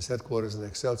offices and his headquarters in the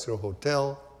Excelsior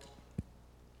Hotel,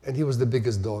 and he was the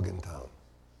biggest dog in town.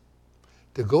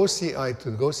 To go see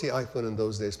Eichmann in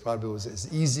those days probably was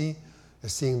as easy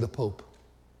as seeing the Pope,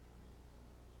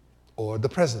 or the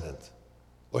President,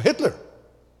 or Hitler.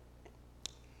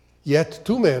 Yet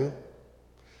 2 men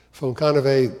from kind of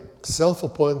a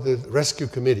self-appointed rescue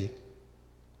committee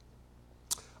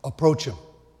approach him,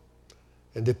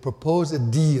 and they propose a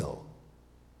deal.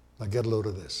 Now get a load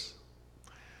of this.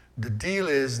 The deal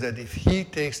is that if he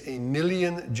takes 1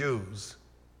 million Jews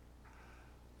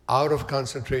out of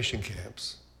concentration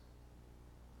camps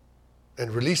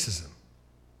and releases them,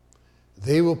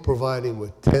 they will provide him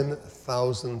with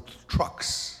 10,000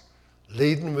 trucks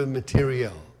laden with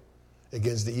material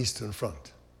against the Eastern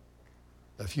Front.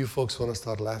 Now, if you folks want to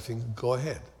start laughing, go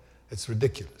ahead. It's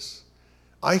ridiculous.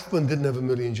 Eichmann didn't have 1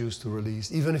 million Jews to release,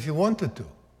 even if he wanted to.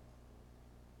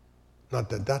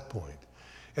 Not at that point.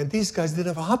 And these guys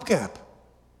didn't have a hubcap.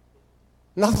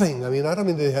 Nothing. I don't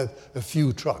mean they had a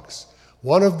few trucks.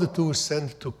 One of the 2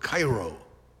 sent to Cairo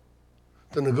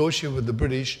to negotiate with the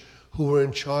British, who were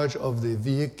in charge of the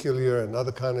vehicular and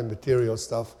other kind of material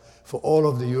stuff for all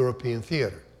of the European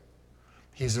theater.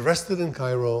 He's arrested in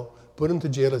Cairo, put into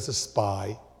jail as a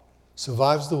spy,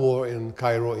 survives the war in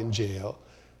Cairo in jail.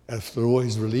 After the war,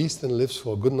 he's released and lives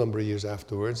for a good number of years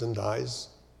afterwards and dies,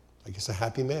 I guess, a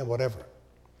happy man, whatever.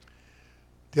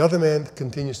 The other man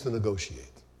continues to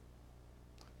negotiate.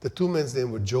 The 2 men's names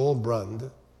were Joel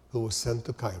Brand, who was sent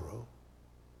to Cairo,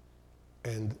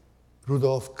 and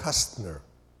Rudolf Kastner,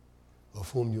 of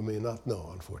whom you may not know,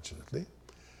 unfortunately,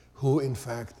 who in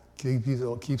fact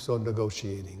keeps on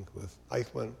negotiating with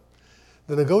Eichmann.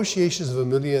 The negotiations of 1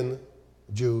 million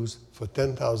Jews for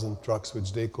 10,000 trucks,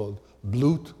 which they called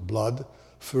Blut, blood,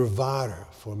 für Ware,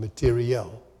 for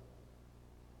material,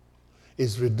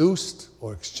 is reduced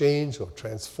or exchanged or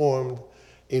transformed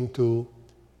into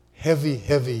heavy,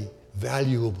 heavy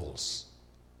valuables.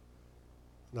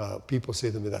 Now, people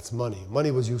say to me, that's money.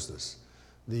 Money was useless.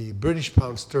 The British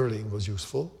pound sterling was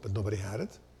useful, but nobody had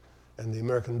it. And the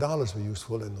American dollars were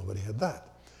useful, and nobody had that.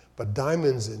 But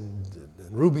diamonds and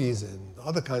rubies and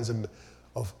other kinds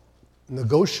of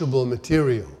negotiable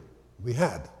material we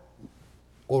had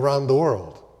all around the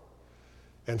world.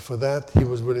 And for that, he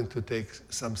was willing to take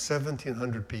some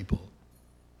 1,700 people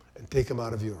and take them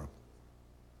out of Europe.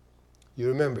 You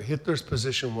remember, Hitler's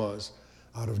position was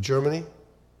out of Germany,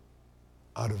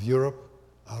 out of Europe,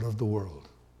 out of the world.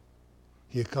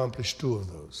 He accomplished 2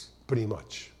 of those, pretty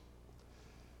much.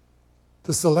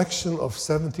 The selection of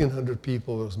 1,700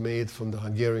 people was made from the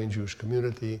Hungarian Jewish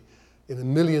community in a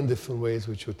million different ways,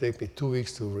 which would take me 2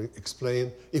 weeks to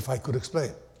explain, if I could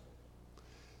explain.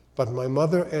 But my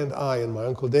mother and I and my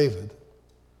Uncle David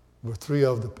were 3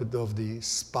 of the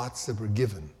spots that were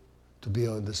given to be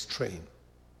on this train.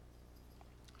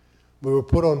 We were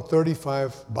put on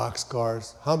 35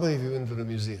 boxcars. How many of you been to the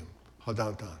museum?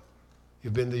 Downtown?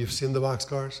 You've been there, you've seen the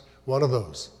boxcars? One of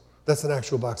those. That's an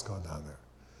actual boxcar down there.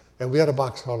 And we had a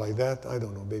boxcar like that, I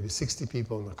don't know, maybe 60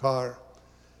 people in the car,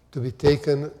 to be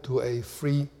taken to a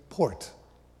free port,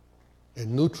 a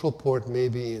neutral port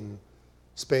maybe in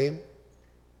Spain,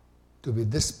 to be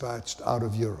dispatched out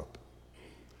of Europe.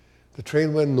 The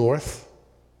train went north.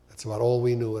 That's about all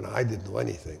we knew, and I didn't know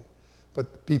anything.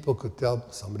 But people could tell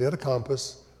somebody had a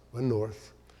compass, went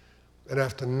north. And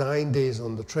after 9 days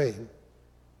on the train,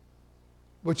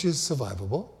 which is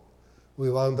survivable,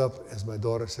 we wound up, as my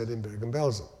daughter said, in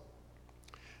Bergen-Belsen.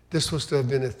 This was to have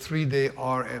been a 3-day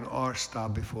R&R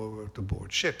stop before we were to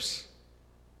board ships.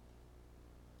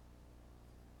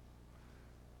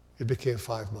 It became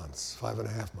 5 months,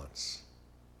 5.5 months.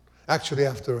 Actually,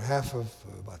 after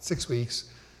about 6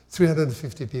 weeks,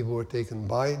 350 people were taken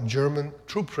by German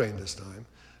troop train this time,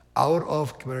 out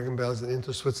of Bergen-Belsen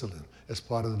into Switzerland as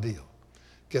part of the deal.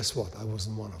 Guess what? I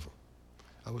wasn't one of them.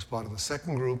 I was part of the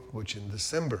second group, which in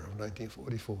December of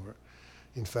 1944,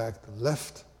 in fact,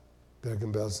 left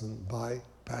Bergen-Belsen by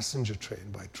passenger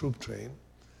train, by troop train,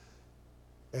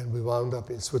 and we wound up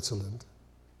in Switzerland.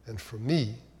 And for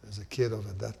me, as a kid of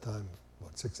at that time,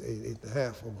 what, 6, 8 and a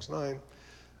half, almost 9,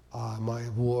 my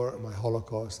war, my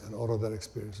Holocaust, and all of that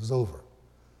experience was over.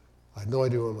 I had no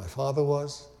idea where my father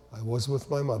was. I was with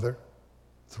my mother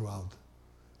throughout.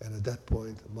 And at that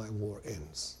point, my war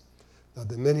ends. Now,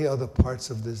 there are many other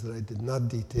parts of this that I did not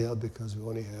detail because we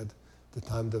only had the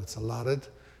time that's allotted,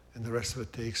 and the rest of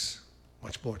it takes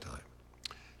much more time.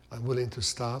 I'm willing to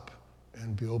stop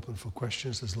and be open for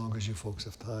questions as long as you folks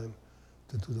have time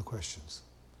to do the questions.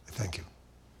 Thank you.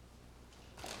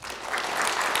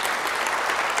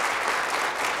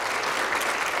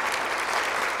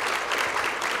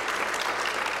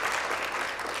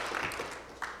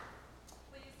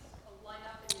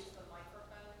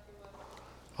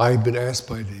 I've been asked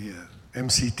by the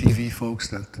MCTV folks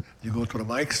that you go to the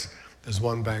mics. There's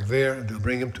one back there. They'll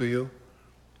bring them to you.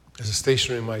 There's a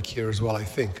stationary mic here as well, I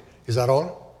think. Is that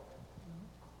on?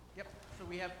 Yep. So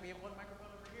we have one microphone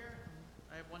over here.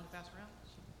 I have one to pass around.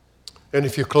 And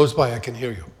if you're close by, I can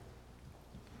hear you.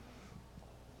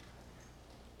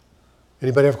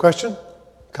 Anybody have a question?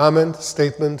 Comment?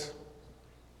 Statement?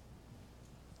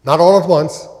 Not all at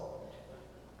once.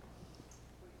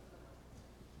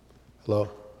 Hello?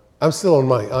 I'm still on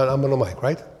mic. I'm on a mic,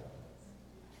 right?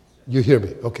 You hear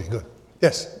me? Okay, good.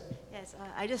 Yes? Yes,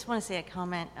 I just want to say a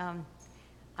comment.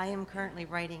 I am currently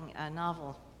writing a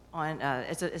novel on,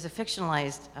 it's a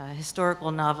fictionalized historical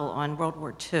novel on World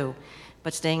War II,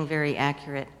 but staying very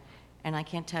accurate. And I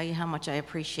can't tell you how much I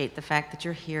appreciate the fact that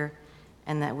you're here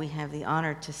and that we have the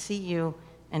honor to see you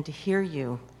and to hear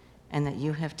you and that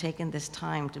you have taken this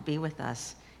time to be with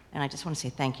us. And I just want to say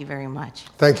thank you very much.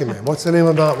 Thank you, ma'am. What's the name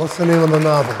of the novel? What's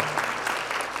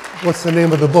the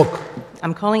name of the book?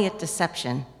 I'm calling it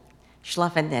Deception,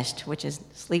 Schlafen nicht, which is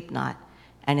sleep not,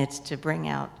 and it's to bring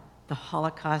out the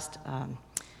Holocaust,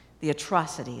 the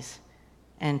atrocities,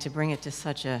 and to bring it to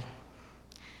such a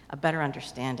better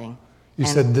understanding. You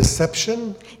said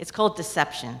Deception? It's called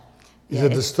Deception. Is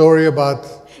it the story about?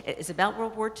 It's about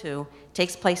World War II.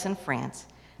 Takes place in France,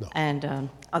 No. and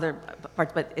other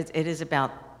parts, but it is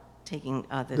about taking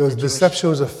the There was Jewish. Deception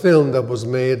was a film that was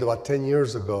made about 10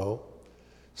 years ago,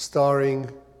 starring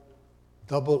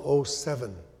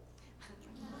 007.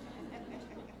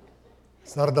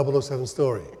 It's not a 007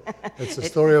 story. It's a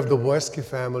story of the Boeski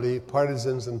family,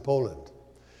 partisans in Poland.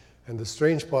 And the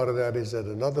strange part of that is that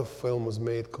another film was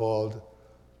made called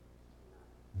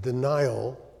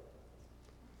Denial,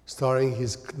 starring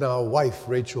his now wife,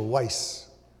 Rachel Weisz.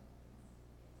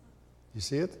 You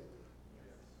see it?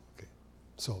 Okay.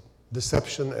 So,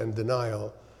 deception and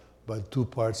denial, but two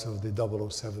parts of the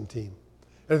 007 team.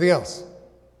 Anything else?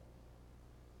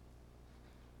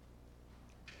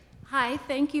 Hi,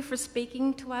 thank you for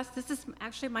speaking to us. This is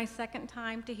actually my second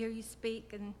time to hear you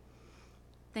speak, and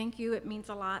thank you, it means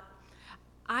a lot.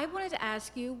 I wanted to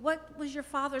ask you, what was your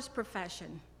father's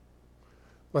profession?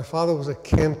 My father was a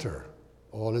cantor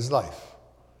all his life.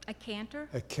 A cantor?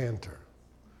 A cantor.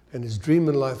 And his dream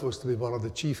in life was to be one of the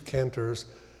chief cantors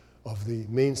of the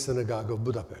main synagogue of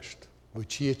Budapest,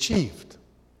 which he achieved,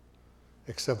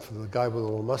 except for the guy with a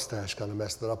little mustache kind of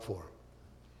messed it up for him.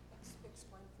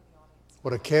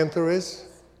 What a cantor is?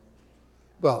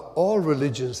 Well, all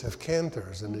religions have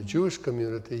cantors. In the Jewish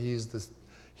community, he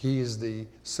is the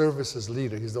services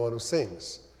leader. He's the one who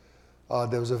sings.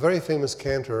 There was a very famous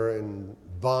cantor in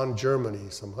Bonn,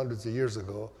 Germany, some hundreds of years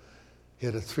ago. He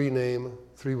had a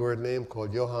three-word name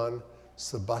called Johann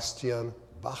Sebastian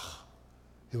Bach.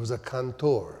 He was a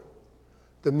cantor.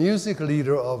 The music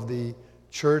leader of the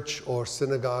church or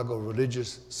synagogue or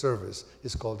religious service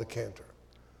is called a cantor.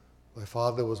 My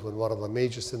father was in one of the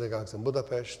major synagogues in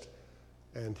Budapest,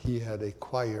 and he had a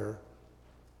choir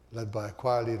led by a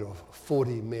choir leader of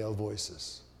 40 male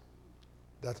voices.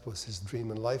 That was his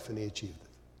dream in life, and he achieved it.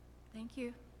 Thank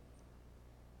you.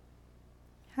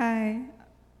 Hi.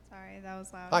 Sorry, that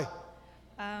was loud.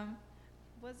 Hi.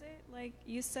 Was it like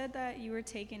you said that you were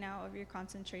taken out of your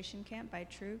concentration camp by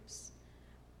troops?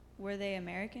 Were they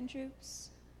American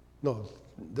troops? No,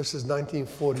 this is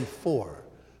 1944.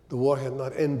 The war had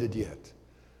not ended yet.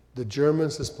 The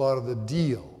Germans, as part of the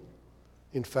deal,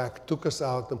 in fact, took us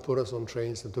out and put us on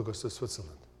trains and took us to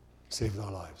Switzerland, saved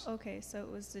our lives. Okay, so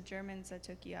it was the Germans that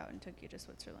took you out and took you to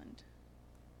Switzerland.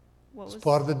 It's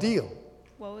part of the deal.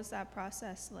 What was that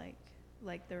process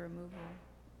like the removal,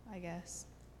 I guess?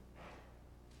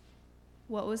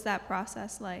 What was that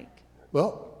process like?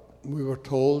 Well, we were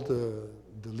told, the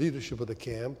leadership of the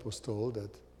camp was told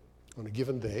that on a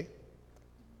given day,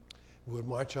 we would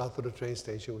march out to the train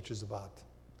station, which is about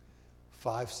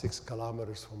 5-6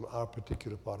 kilometers from our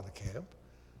particular part of the camp.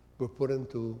 We're put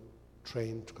into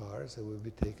train cars and we'd be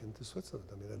taken to Switzerland.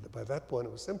 I mean, by that point,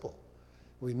 it was simple.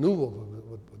 We knew what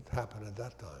would happen at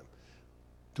that time.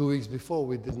 2 weeks before,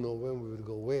 we didn't know when we would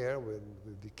go where, when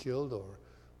we'd be killed or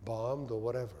bombed or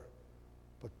whatever.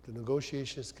 But the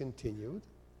negotiations continued,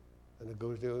 and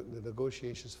the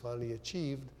negotiations finally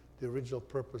achieved the original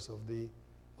purpose of the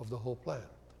whole plan,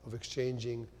 of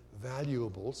exchanging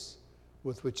valuables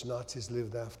with which Nazis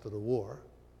lived after the war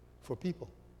for people.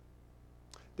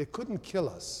 They couldn't kill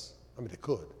us. I mean, they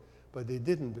could, but they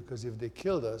didn't, because if they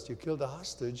killed us, you killed a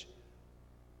hostage,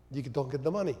 you don't get the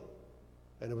money.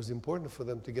 And it was important for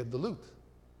them to get the loot.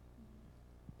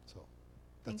 So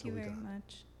that's Thank you how we very got it.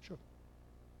 much. Sure.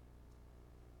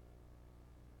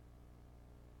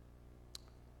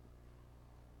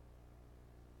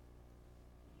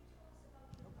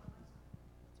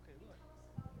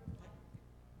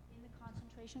 In the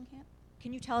concentration camp?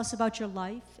 Can you tell us about your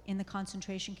life in the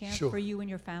concentration camp Sure. for you and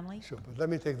your family? Sure, but let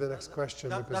me take the next question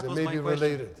because That it was may my be question.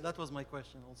 related. That was my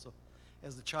question also.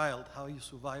 As a child, how you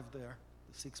survived there,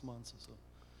 the 6 months or so.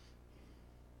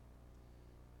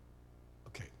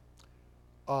 Okay.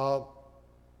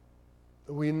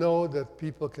 We know that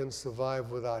people can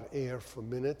survive without air for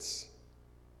minutes,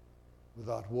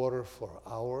 without water for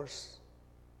hours,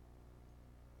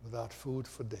 without food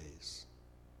for days.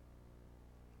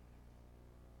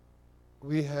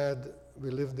 We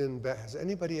lived in, has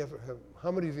anybody ever,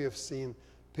 how many of you have seen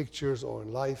pictures or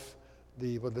in life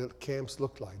what the camps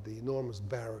looked like, the enormous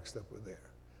barracks that were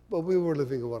there? Well, we were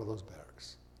living in one of those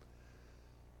barracks.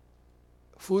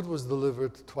 Food was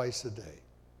delivered twice a day.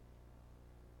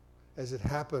 As it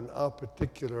happened, our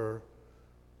particular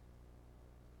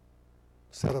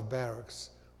set of barracks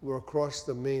were across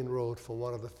the main road from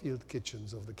one of the field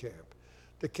kitchens of the camp.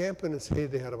 The camp in its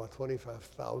heyday had about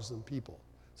 25,000 people,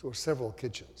 so there were several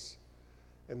kitchens.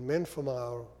 And men from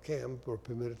our camp were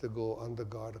permitted to go under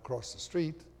guard across the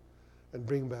street and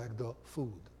bring back the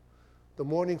food. The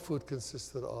morning food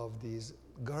consisted of these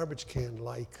garbage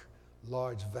can-like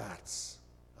large vats,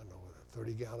 I don't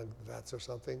know, 30-gallon vats or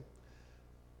something,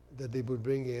 that they would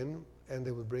bring in, and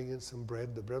they would bring in some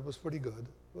bread. The bread was pretty good.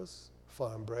 It was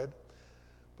farm bread.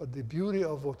 But the beauty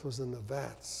of what was in the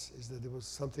vats is that it was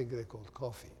something they called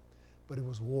coffee, but it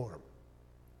was warm.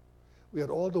 We had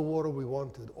all the water we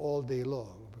wanted all day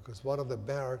long because one of the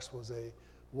barracks was a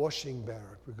washing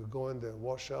barrack. We could go in there,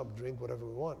 wash up, drink whatever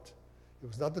we want. It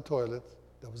was not the toilet,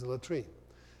 that was the latrine.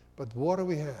 But water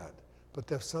we had, but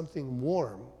to have something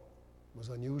warm was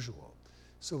unusual.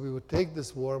 So we would take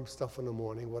this warm stuff in the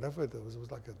morning, whatever it was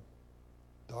like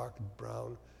a dark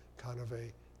brown, kind of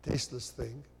a tasteless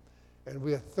thing. And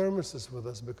we had thermoses with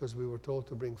us because we were told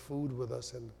to bring food with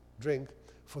us and drink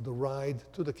for the ride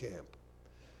to the camp.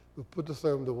 We put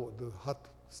the hot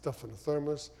stuff in a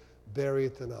thermos, bury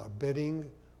it in our bedding,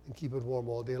 and keep it warm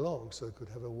all day long so it could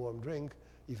have a warm drink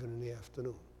even in the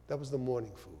afternoon. That was the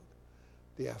morning food.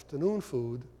 The afternoon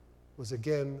food was,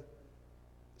 again,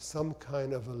 some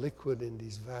kind of a liquid in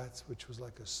these vats, which was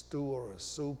like a stew or a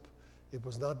soup. It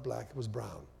was not black, it was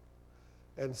brown.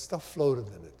 And stuff floated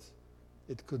in it.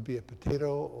 It could be a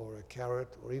potato or a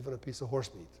carrot or even a piece of horse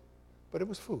meat, but it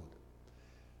was food.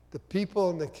 The people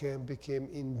in the camp became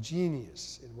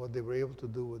ingenious in what they were able to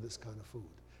do with this kind of food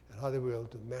and how they were able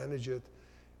to manage it.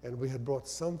 And we had brought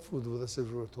some food with us as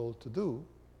we were told to do.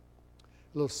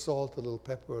 A little salt, a little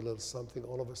pepper, a little something,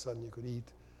 all of a sudden you could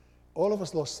eat. All of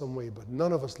us lost some weight, but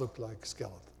none of us looked like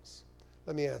skeletons.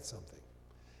 Let me add something.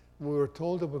 When we were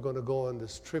told that we're going to go on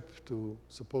this trip to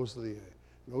supposedly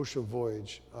an ocean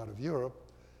voyage out of Europe,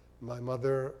 my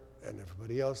mother and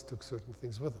everybody else took certain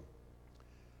things with them.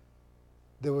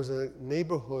 There was a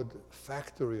neighborhood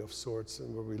factory of sorts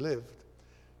in where we lived,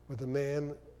 where the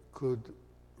man could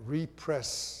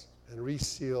repress and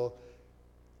reseal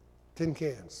tin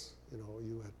cans. You know,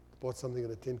 you had bought something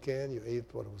in a tin can, you ate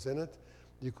what was in it,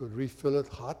 you could refill it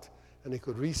hot, and they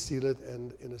could reseal it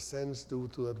and, in a sense, do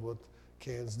to it what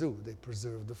cans do. They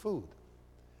preserve the food.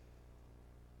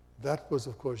 That was,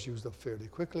 of course, used up fairly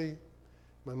quickly.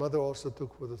 My mother also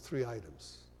took with her 3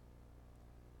 items.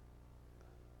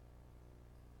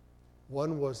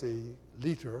 One was a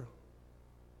liter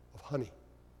of honey.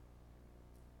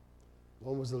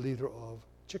 One was a liter of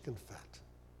chicken fat.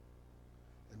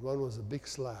 And one was a big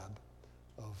slab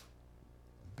of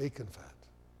bacon fat.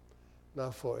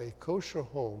 Now, for a kosher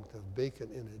home to have bacon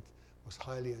in it was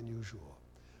highly unusual.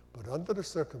 But under the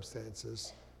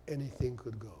circumstances, anything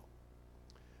could go.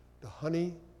 The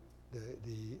honey,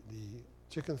 the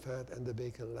chicken fat, and the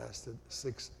bacon lasted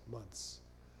 6 months.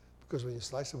 Because when you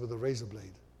slice it with a razor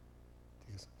blade,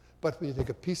 but when you take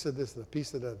a piece of this and a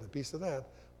piece of that and a piece of that,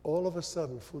 all of a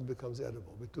sudden food becomes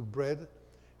edible. We took bread,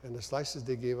 and the slices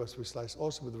they gave us, we sliced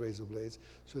also with razor blades.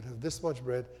 So we'd have this much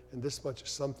bread and this much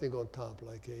something on top,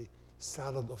 like a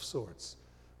salad of sorts.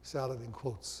 Salad in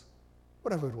quotes.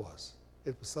 Whatever it was.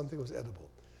 It was something that was edible.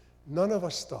 None of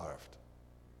us starved.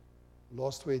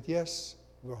 Lost weight, yes.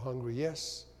 We're hungry,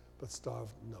 yes. But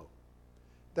starved, no.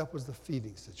 That was the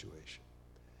feeding situation.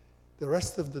 The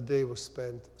rest of the day was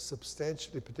spent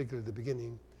substantially, particularly at the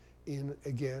beginning, in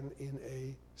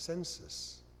a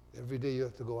census. Every day you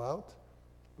have to go out.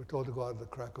 We're told to go out at the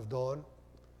crack of dawn,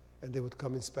 and they would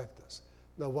come inspect us.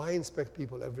 Now, why inspect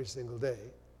people every single day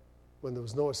when there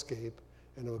was no escape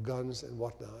and there were guns and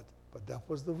whatnot? But that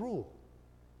was the rule.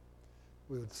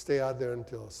 We would stay out there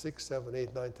until 6, 7,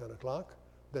 8, 9, 10 o'clock.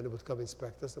 Then they would come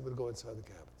inspect us, and we'd go inside the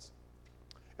cabins.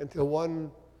 Until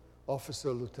one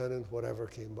officer, lieutenant, whatever,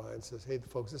 came by and says, hey,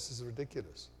 folks, this is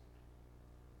ridiculous.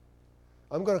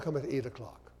 I'm going to come at 8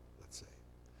 o'clock, let's say.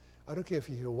 I don't care if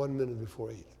you're here 1 minute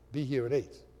before 8. Be here at 8.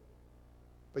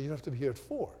 But you have to be here at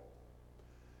 4.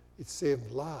 It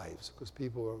saved lives because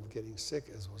people were getting sick,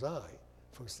 as was I,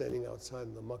 from standing outside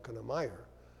in the muck and the mire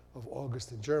of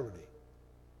August in Germany,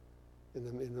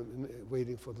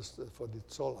 waiting for the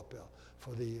Zollappell,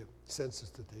 for the census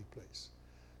to take place.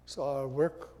 So our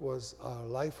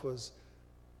life was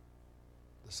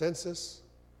the census,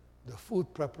 the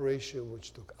food preparation,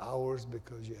 which took hours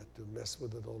because you had to mess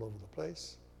with it all over the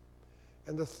place.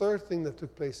 And the third thing that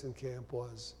took place in camp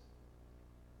was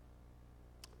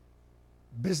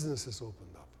businesses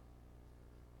opened up.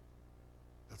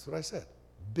 That's what I said.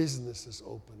 Businesses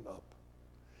opened up.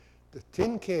 The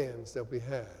tin cans that we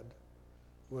had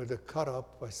were cut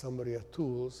up by somebody at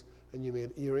tools, and you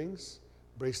made earrings,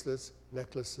 bracelets,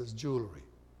 necklaces, jewelry.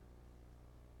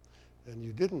 And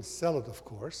you didn't sell it, of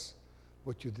course.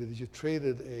 What you did is you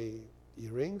traded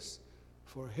earrings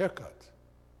for a haircut.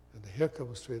 And the haircut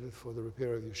was traded for the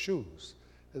repair of your shoes.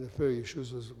 And the repair of your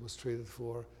shoes was traded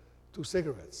for 2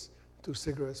 cigarettes. 2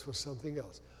 cigarettes for something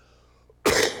else.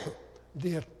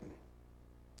 The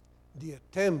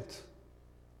attempt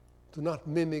to not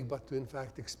mimic, but to in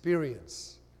fact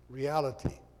experience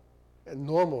reality and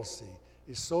normalcy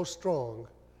is so strong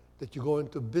that you go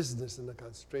into business in the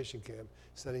concentration camp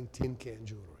selling tin can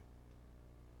jewelry.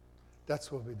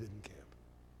 That's what we did in camp.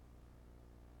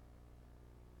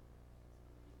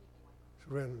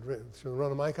 Should we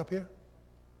run a mic up here?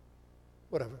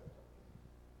 Whatever.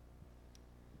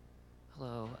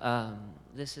 Hello.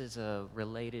 This is a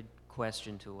related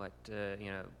question to what,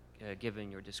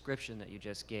 given your description that you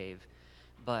just gave.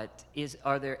 But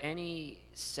are there any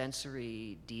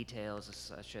sensory details,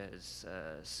 such as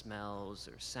smells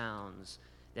or sounds,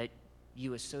 that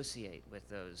you associate with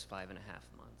those 5.5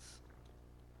 months?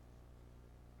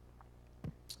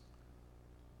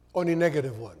 Only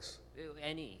negative ones.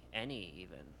 Any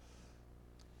even.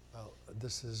 Well,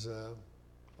 this is,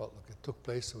 well, look, it took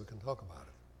place, so we can talk about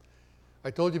it. I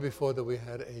told you before that we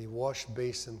had a wash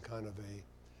basin kind of a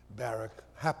barrack,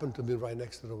 happened to be right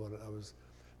next to the one I was.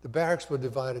 The barracks were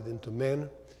divided into men,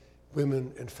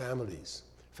 women, and families.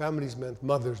 Families meant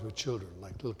mothers with children,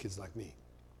 like little kids like me.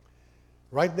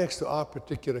 Right next to our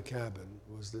particular cabin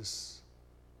was this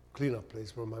cleanup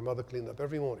place where my mother cleaned up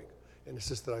every morning and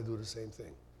insisted I do the same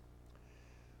thing.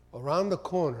 Around the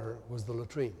corner was the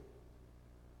latrine.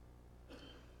 An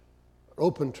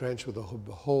open trench with a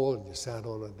hole, and you sat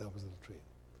on it, that was the latrine.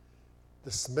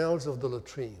 The smells of the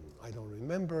latrine, I don't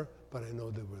remember, but I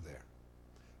know they were there.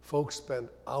 Folks spent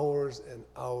hours and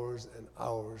hours and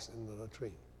hours in the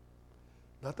latrine.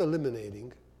 Not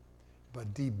eliminating,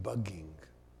 but debugging.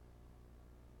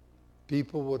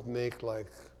 People would make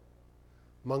like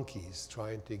monkeys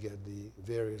trying to get the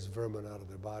various vermin out of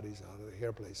their bodies, out of their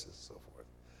hair places, and so forth.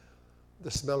 The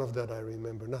smell of that I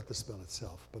remember, not the smell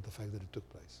itself, but the fact that it took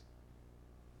place.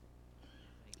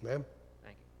 Ma'am?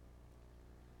 Thank you.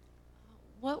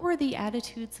 What were the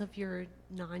attitudes of your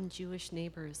non-Jewish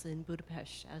neighbors in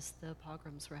Budapest as the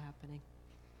pogroms were happening?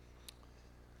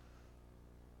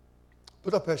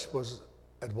 Budapest was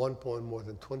at one point more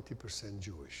than 20%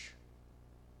 Jewish.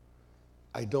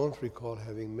 I don't recall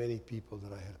having many people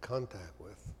that I had contact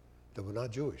with that were not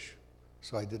Jewish,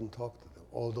 so I didn't talk to them.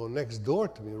 Although next door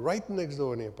to me, right next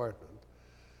door in the apartment,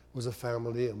 was a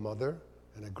family, a mother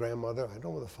and a grandmother, I don't know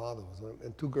what the father was,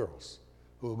 and 2 girls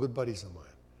who were good buddies of mine.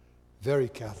 Very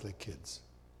Catholic kids.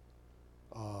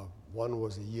 One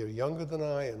was a year younger than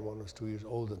I, and one was 2 years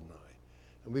older than I.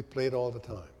 And we played all the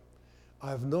time. I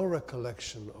have no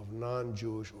recollection of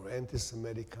non-Jewish or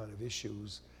anti-Semitic kind of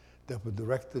issues that were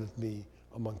directed at me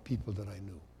among people that I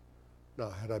knew. Now,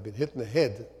 had I been hit in the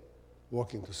head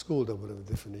walking to school, that would have been a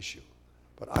different issue.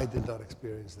 But I did not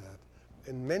experience that.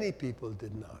 And many people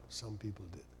did not. Some people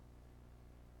did.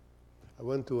 I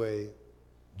went to a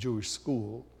Jewish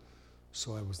school,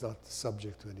 so I was not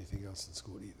subject to anything else in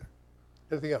school either.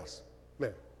 Anything else?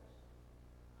 Ma'am?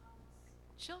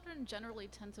 Children generally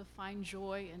tend to find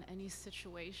joy in any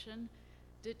situation.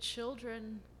 Did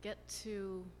children get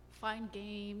to find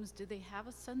games? Did they have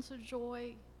a sense of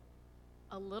joy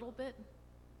a little bit?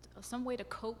 Some way to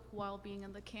cope while being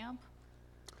in the camp?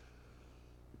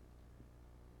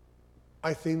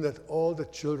 I think that all the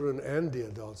children and the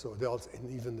adults, or adults and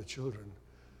even the children,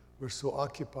 were so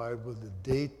occupied with the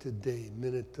day-to-day,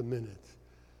 minute-to-minute.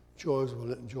 Joy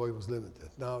was limited.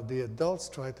 Now, the adults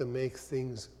tried to make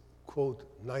things, quote,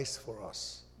 nice for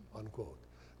us, unquote.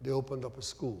 They opened up a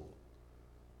school.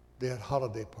 They had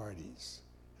holiday parties.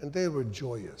 And they were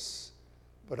joyous.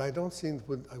 But I don't think,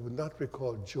 I would not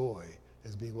recall joy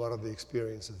as being one of the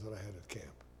experiences that I had at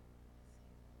camp.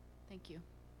 Thank you.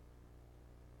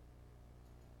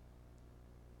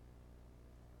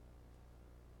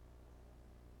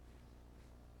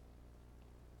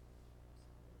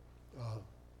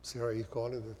 Sarah, are you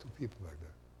calling? There are 2 people back there.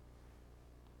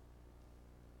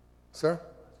 Sir,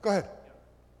 go ahead.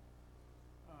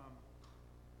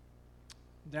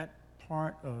 That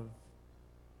part of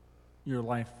your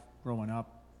life growing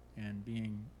up and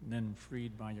being then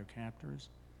freed by your captors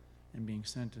and being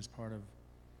sent as part of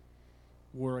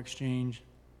war exchange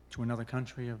to another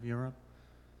country of Europe,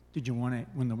 did you want to,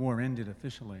 when the war ended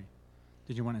officially,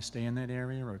 did you want to stay in that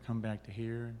area or come back to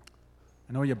here?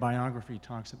 I know your biography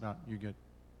talks about you get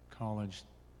college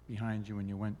behind you and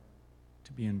you went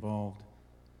to be involved.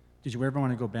 Did you ever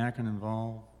want to go back and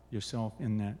involve yourself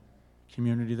in that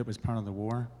community that was part of the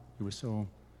war you were so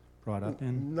brought up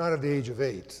in? Not at the age of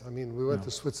 8. I mean, we went to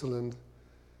Switzerland.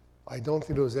 I don't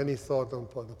think there was any thought on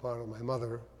the part of my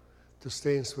mother to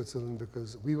stay in Switzerland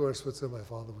because we were in Switzerland, my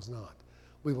father was not.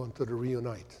 We wanted to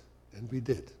reunite, and we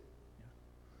did. Yeah.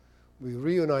 We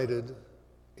reunited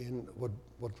in what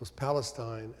was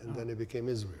Palestine, and then it became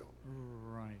Israel.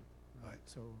 Right.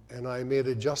 So. And I made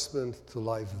adjustment to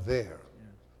life there,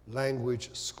 language,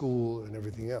 school, and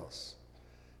everything else.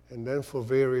 And then for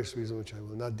various reasons, which I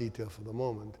will not detail for the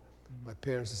moment, my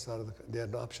parents decided they had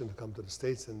an option to come to the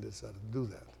States and they decided to do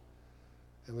that.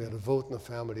 And we had a vote in the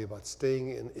family about staying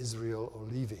in Israel or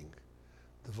leaving.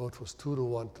 The vote was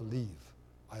 2-1 to leave.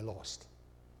 I lost.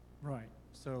 Right.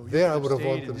 So you There I could would have stayed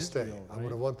wanted in to stay. Israel, I would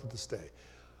right? have wanted to stay.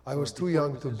 I Or was too before it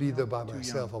young was to be there by Israel? Too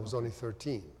myself. I young, was okay. only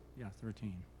 13. Yeah, 13.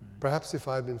 Right. Perhaps if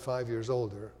I had been 5 years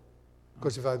older,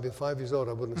 because if I had been 5 years old,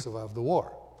 I wouldn't have survived the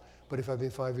war. But if I'd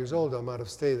been 5 years older, I might have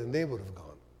stayed and they would have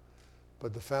gone.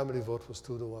 But the family vote was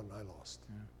 2-1, I lost.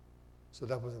 Yeah. So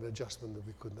that was an adjustment that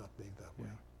we could not make that way.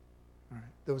 Yeah. All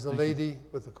right. There was a Thank you. lady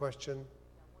with a question.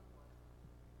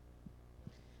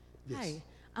 Yes.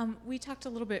 Hi. We talked a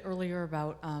little bit earlier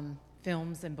about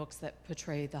films and books that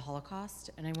portray the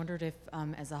Holocaust, and I wondered if,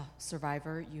 as a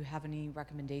survivor, you have any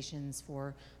recommendations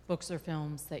for books or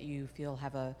films that you feel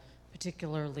have a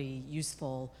particularly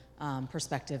useful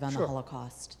perspective on Sure. the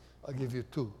Holocaust. I'll give you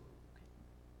 2.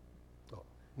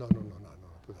 No,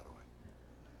 put that away.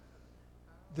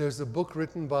 There's a book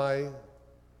written by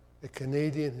a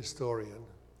Canadian historian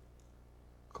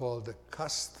called the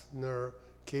Kastner,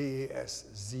 K-A-S-Z-T-N-E-R,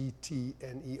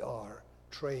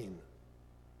 Train.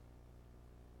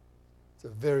 It's a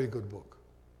very good book.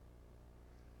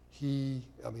 She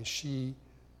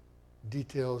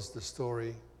details the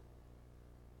story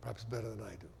perhaps better than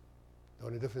I do. The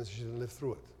only difference is she didn't live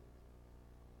through it.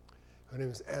 Her name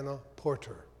is Anna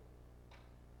Porter.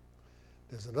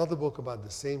 There's another book about the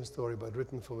same story, but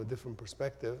written from a different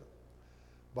perspective,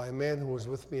 by a man who was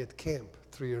with me at camp,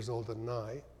 3 years older than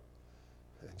I.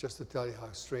 And just to tell you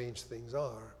how strange things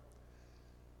are,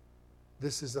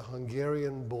 this is a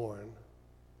Hungarian-born,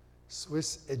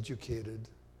 Swiss-educated,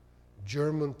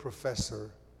 German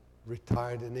professor,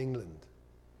 retired in England.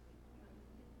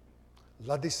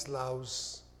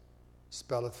 Ladislaus,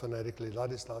 spell it phonetically,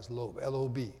 Ladislaus Loeb,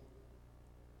 L-O-B.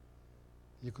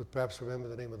 You could perhaps remember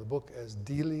the name of the book as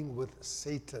Dealing with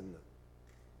Satan.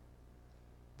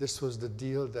 This was the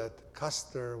deal that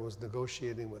Kastner was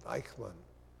negotiating with Eichmann.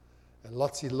 And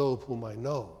Lotzi Loeb, whom I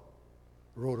know,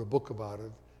 wrote a book about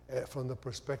it from the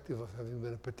perspective of having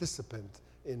been a participant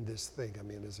in this thing. I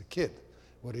mean, as a kid,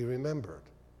 what he remembered.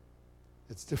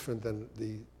 It's different than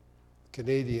the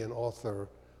Canadian author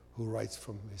who writes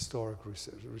from historic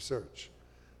research.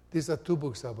 These are 2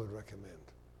 books I would recommend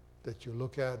that you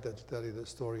look at that tell you the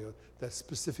story of that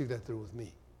specific that there with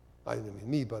me. I don't mean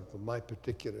me, but my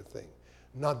particular thing,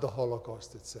 not the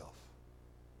Holocaust itself.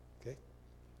 Okay?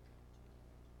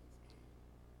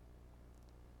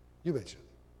 You mentioned it.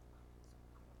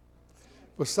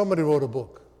 But somebody wrote a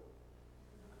book.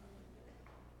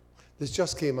 This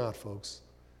just came out, folks.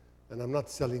 And I'm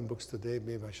not selling books today.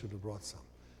 Maybe I should have brought some.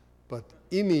 But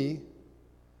Imi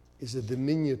is a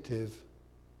diminutive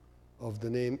of the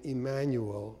name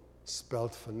Emmanuel,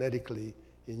 spelled phonetically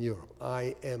in Europe.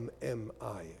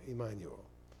 I-M-M-I, Emmanuel.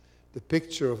 The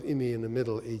picture of Imi in the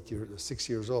middle, 6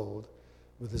 years old,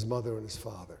 with his mother and his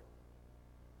father.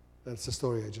 That's the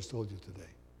story I just told you today.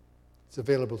 It's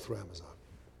available through Amazon.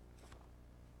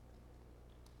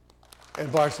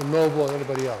 And Barnes & Noble and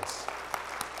anybody else.